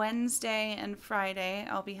 Wednesday, and Friday,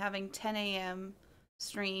 I'll be having 10 a.m.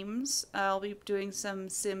 streams. I'll be doing some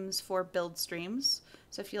Sims 4 build streams.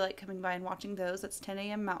 So if you like coming by and watching those, that's 10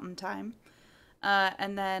 a.m. Mountain Time.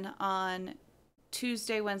 And then on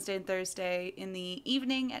Tuesday, Wednesday, and Thursday in the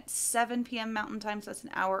evening at 7 p.m. Mountain Time, so that's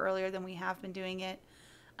an hour earlier than we have been doing it,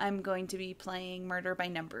 I'm going to be playing Murder by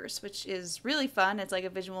Numbers, which is really fun. It's like a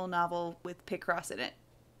visual novel with Picross in it.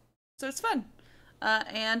 So it's fun.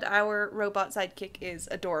 And our robot sidekick is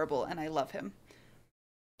adorable, and I love him.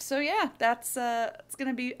 So yeah, that's it's going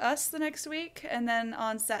to be us the next week, and then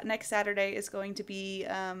on next Saturday is going to be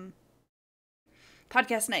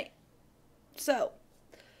podcast night. So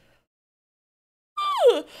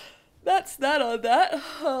that's that on that.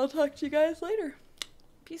 I'll talk to you guys later.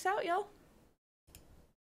 Peace out, y'all.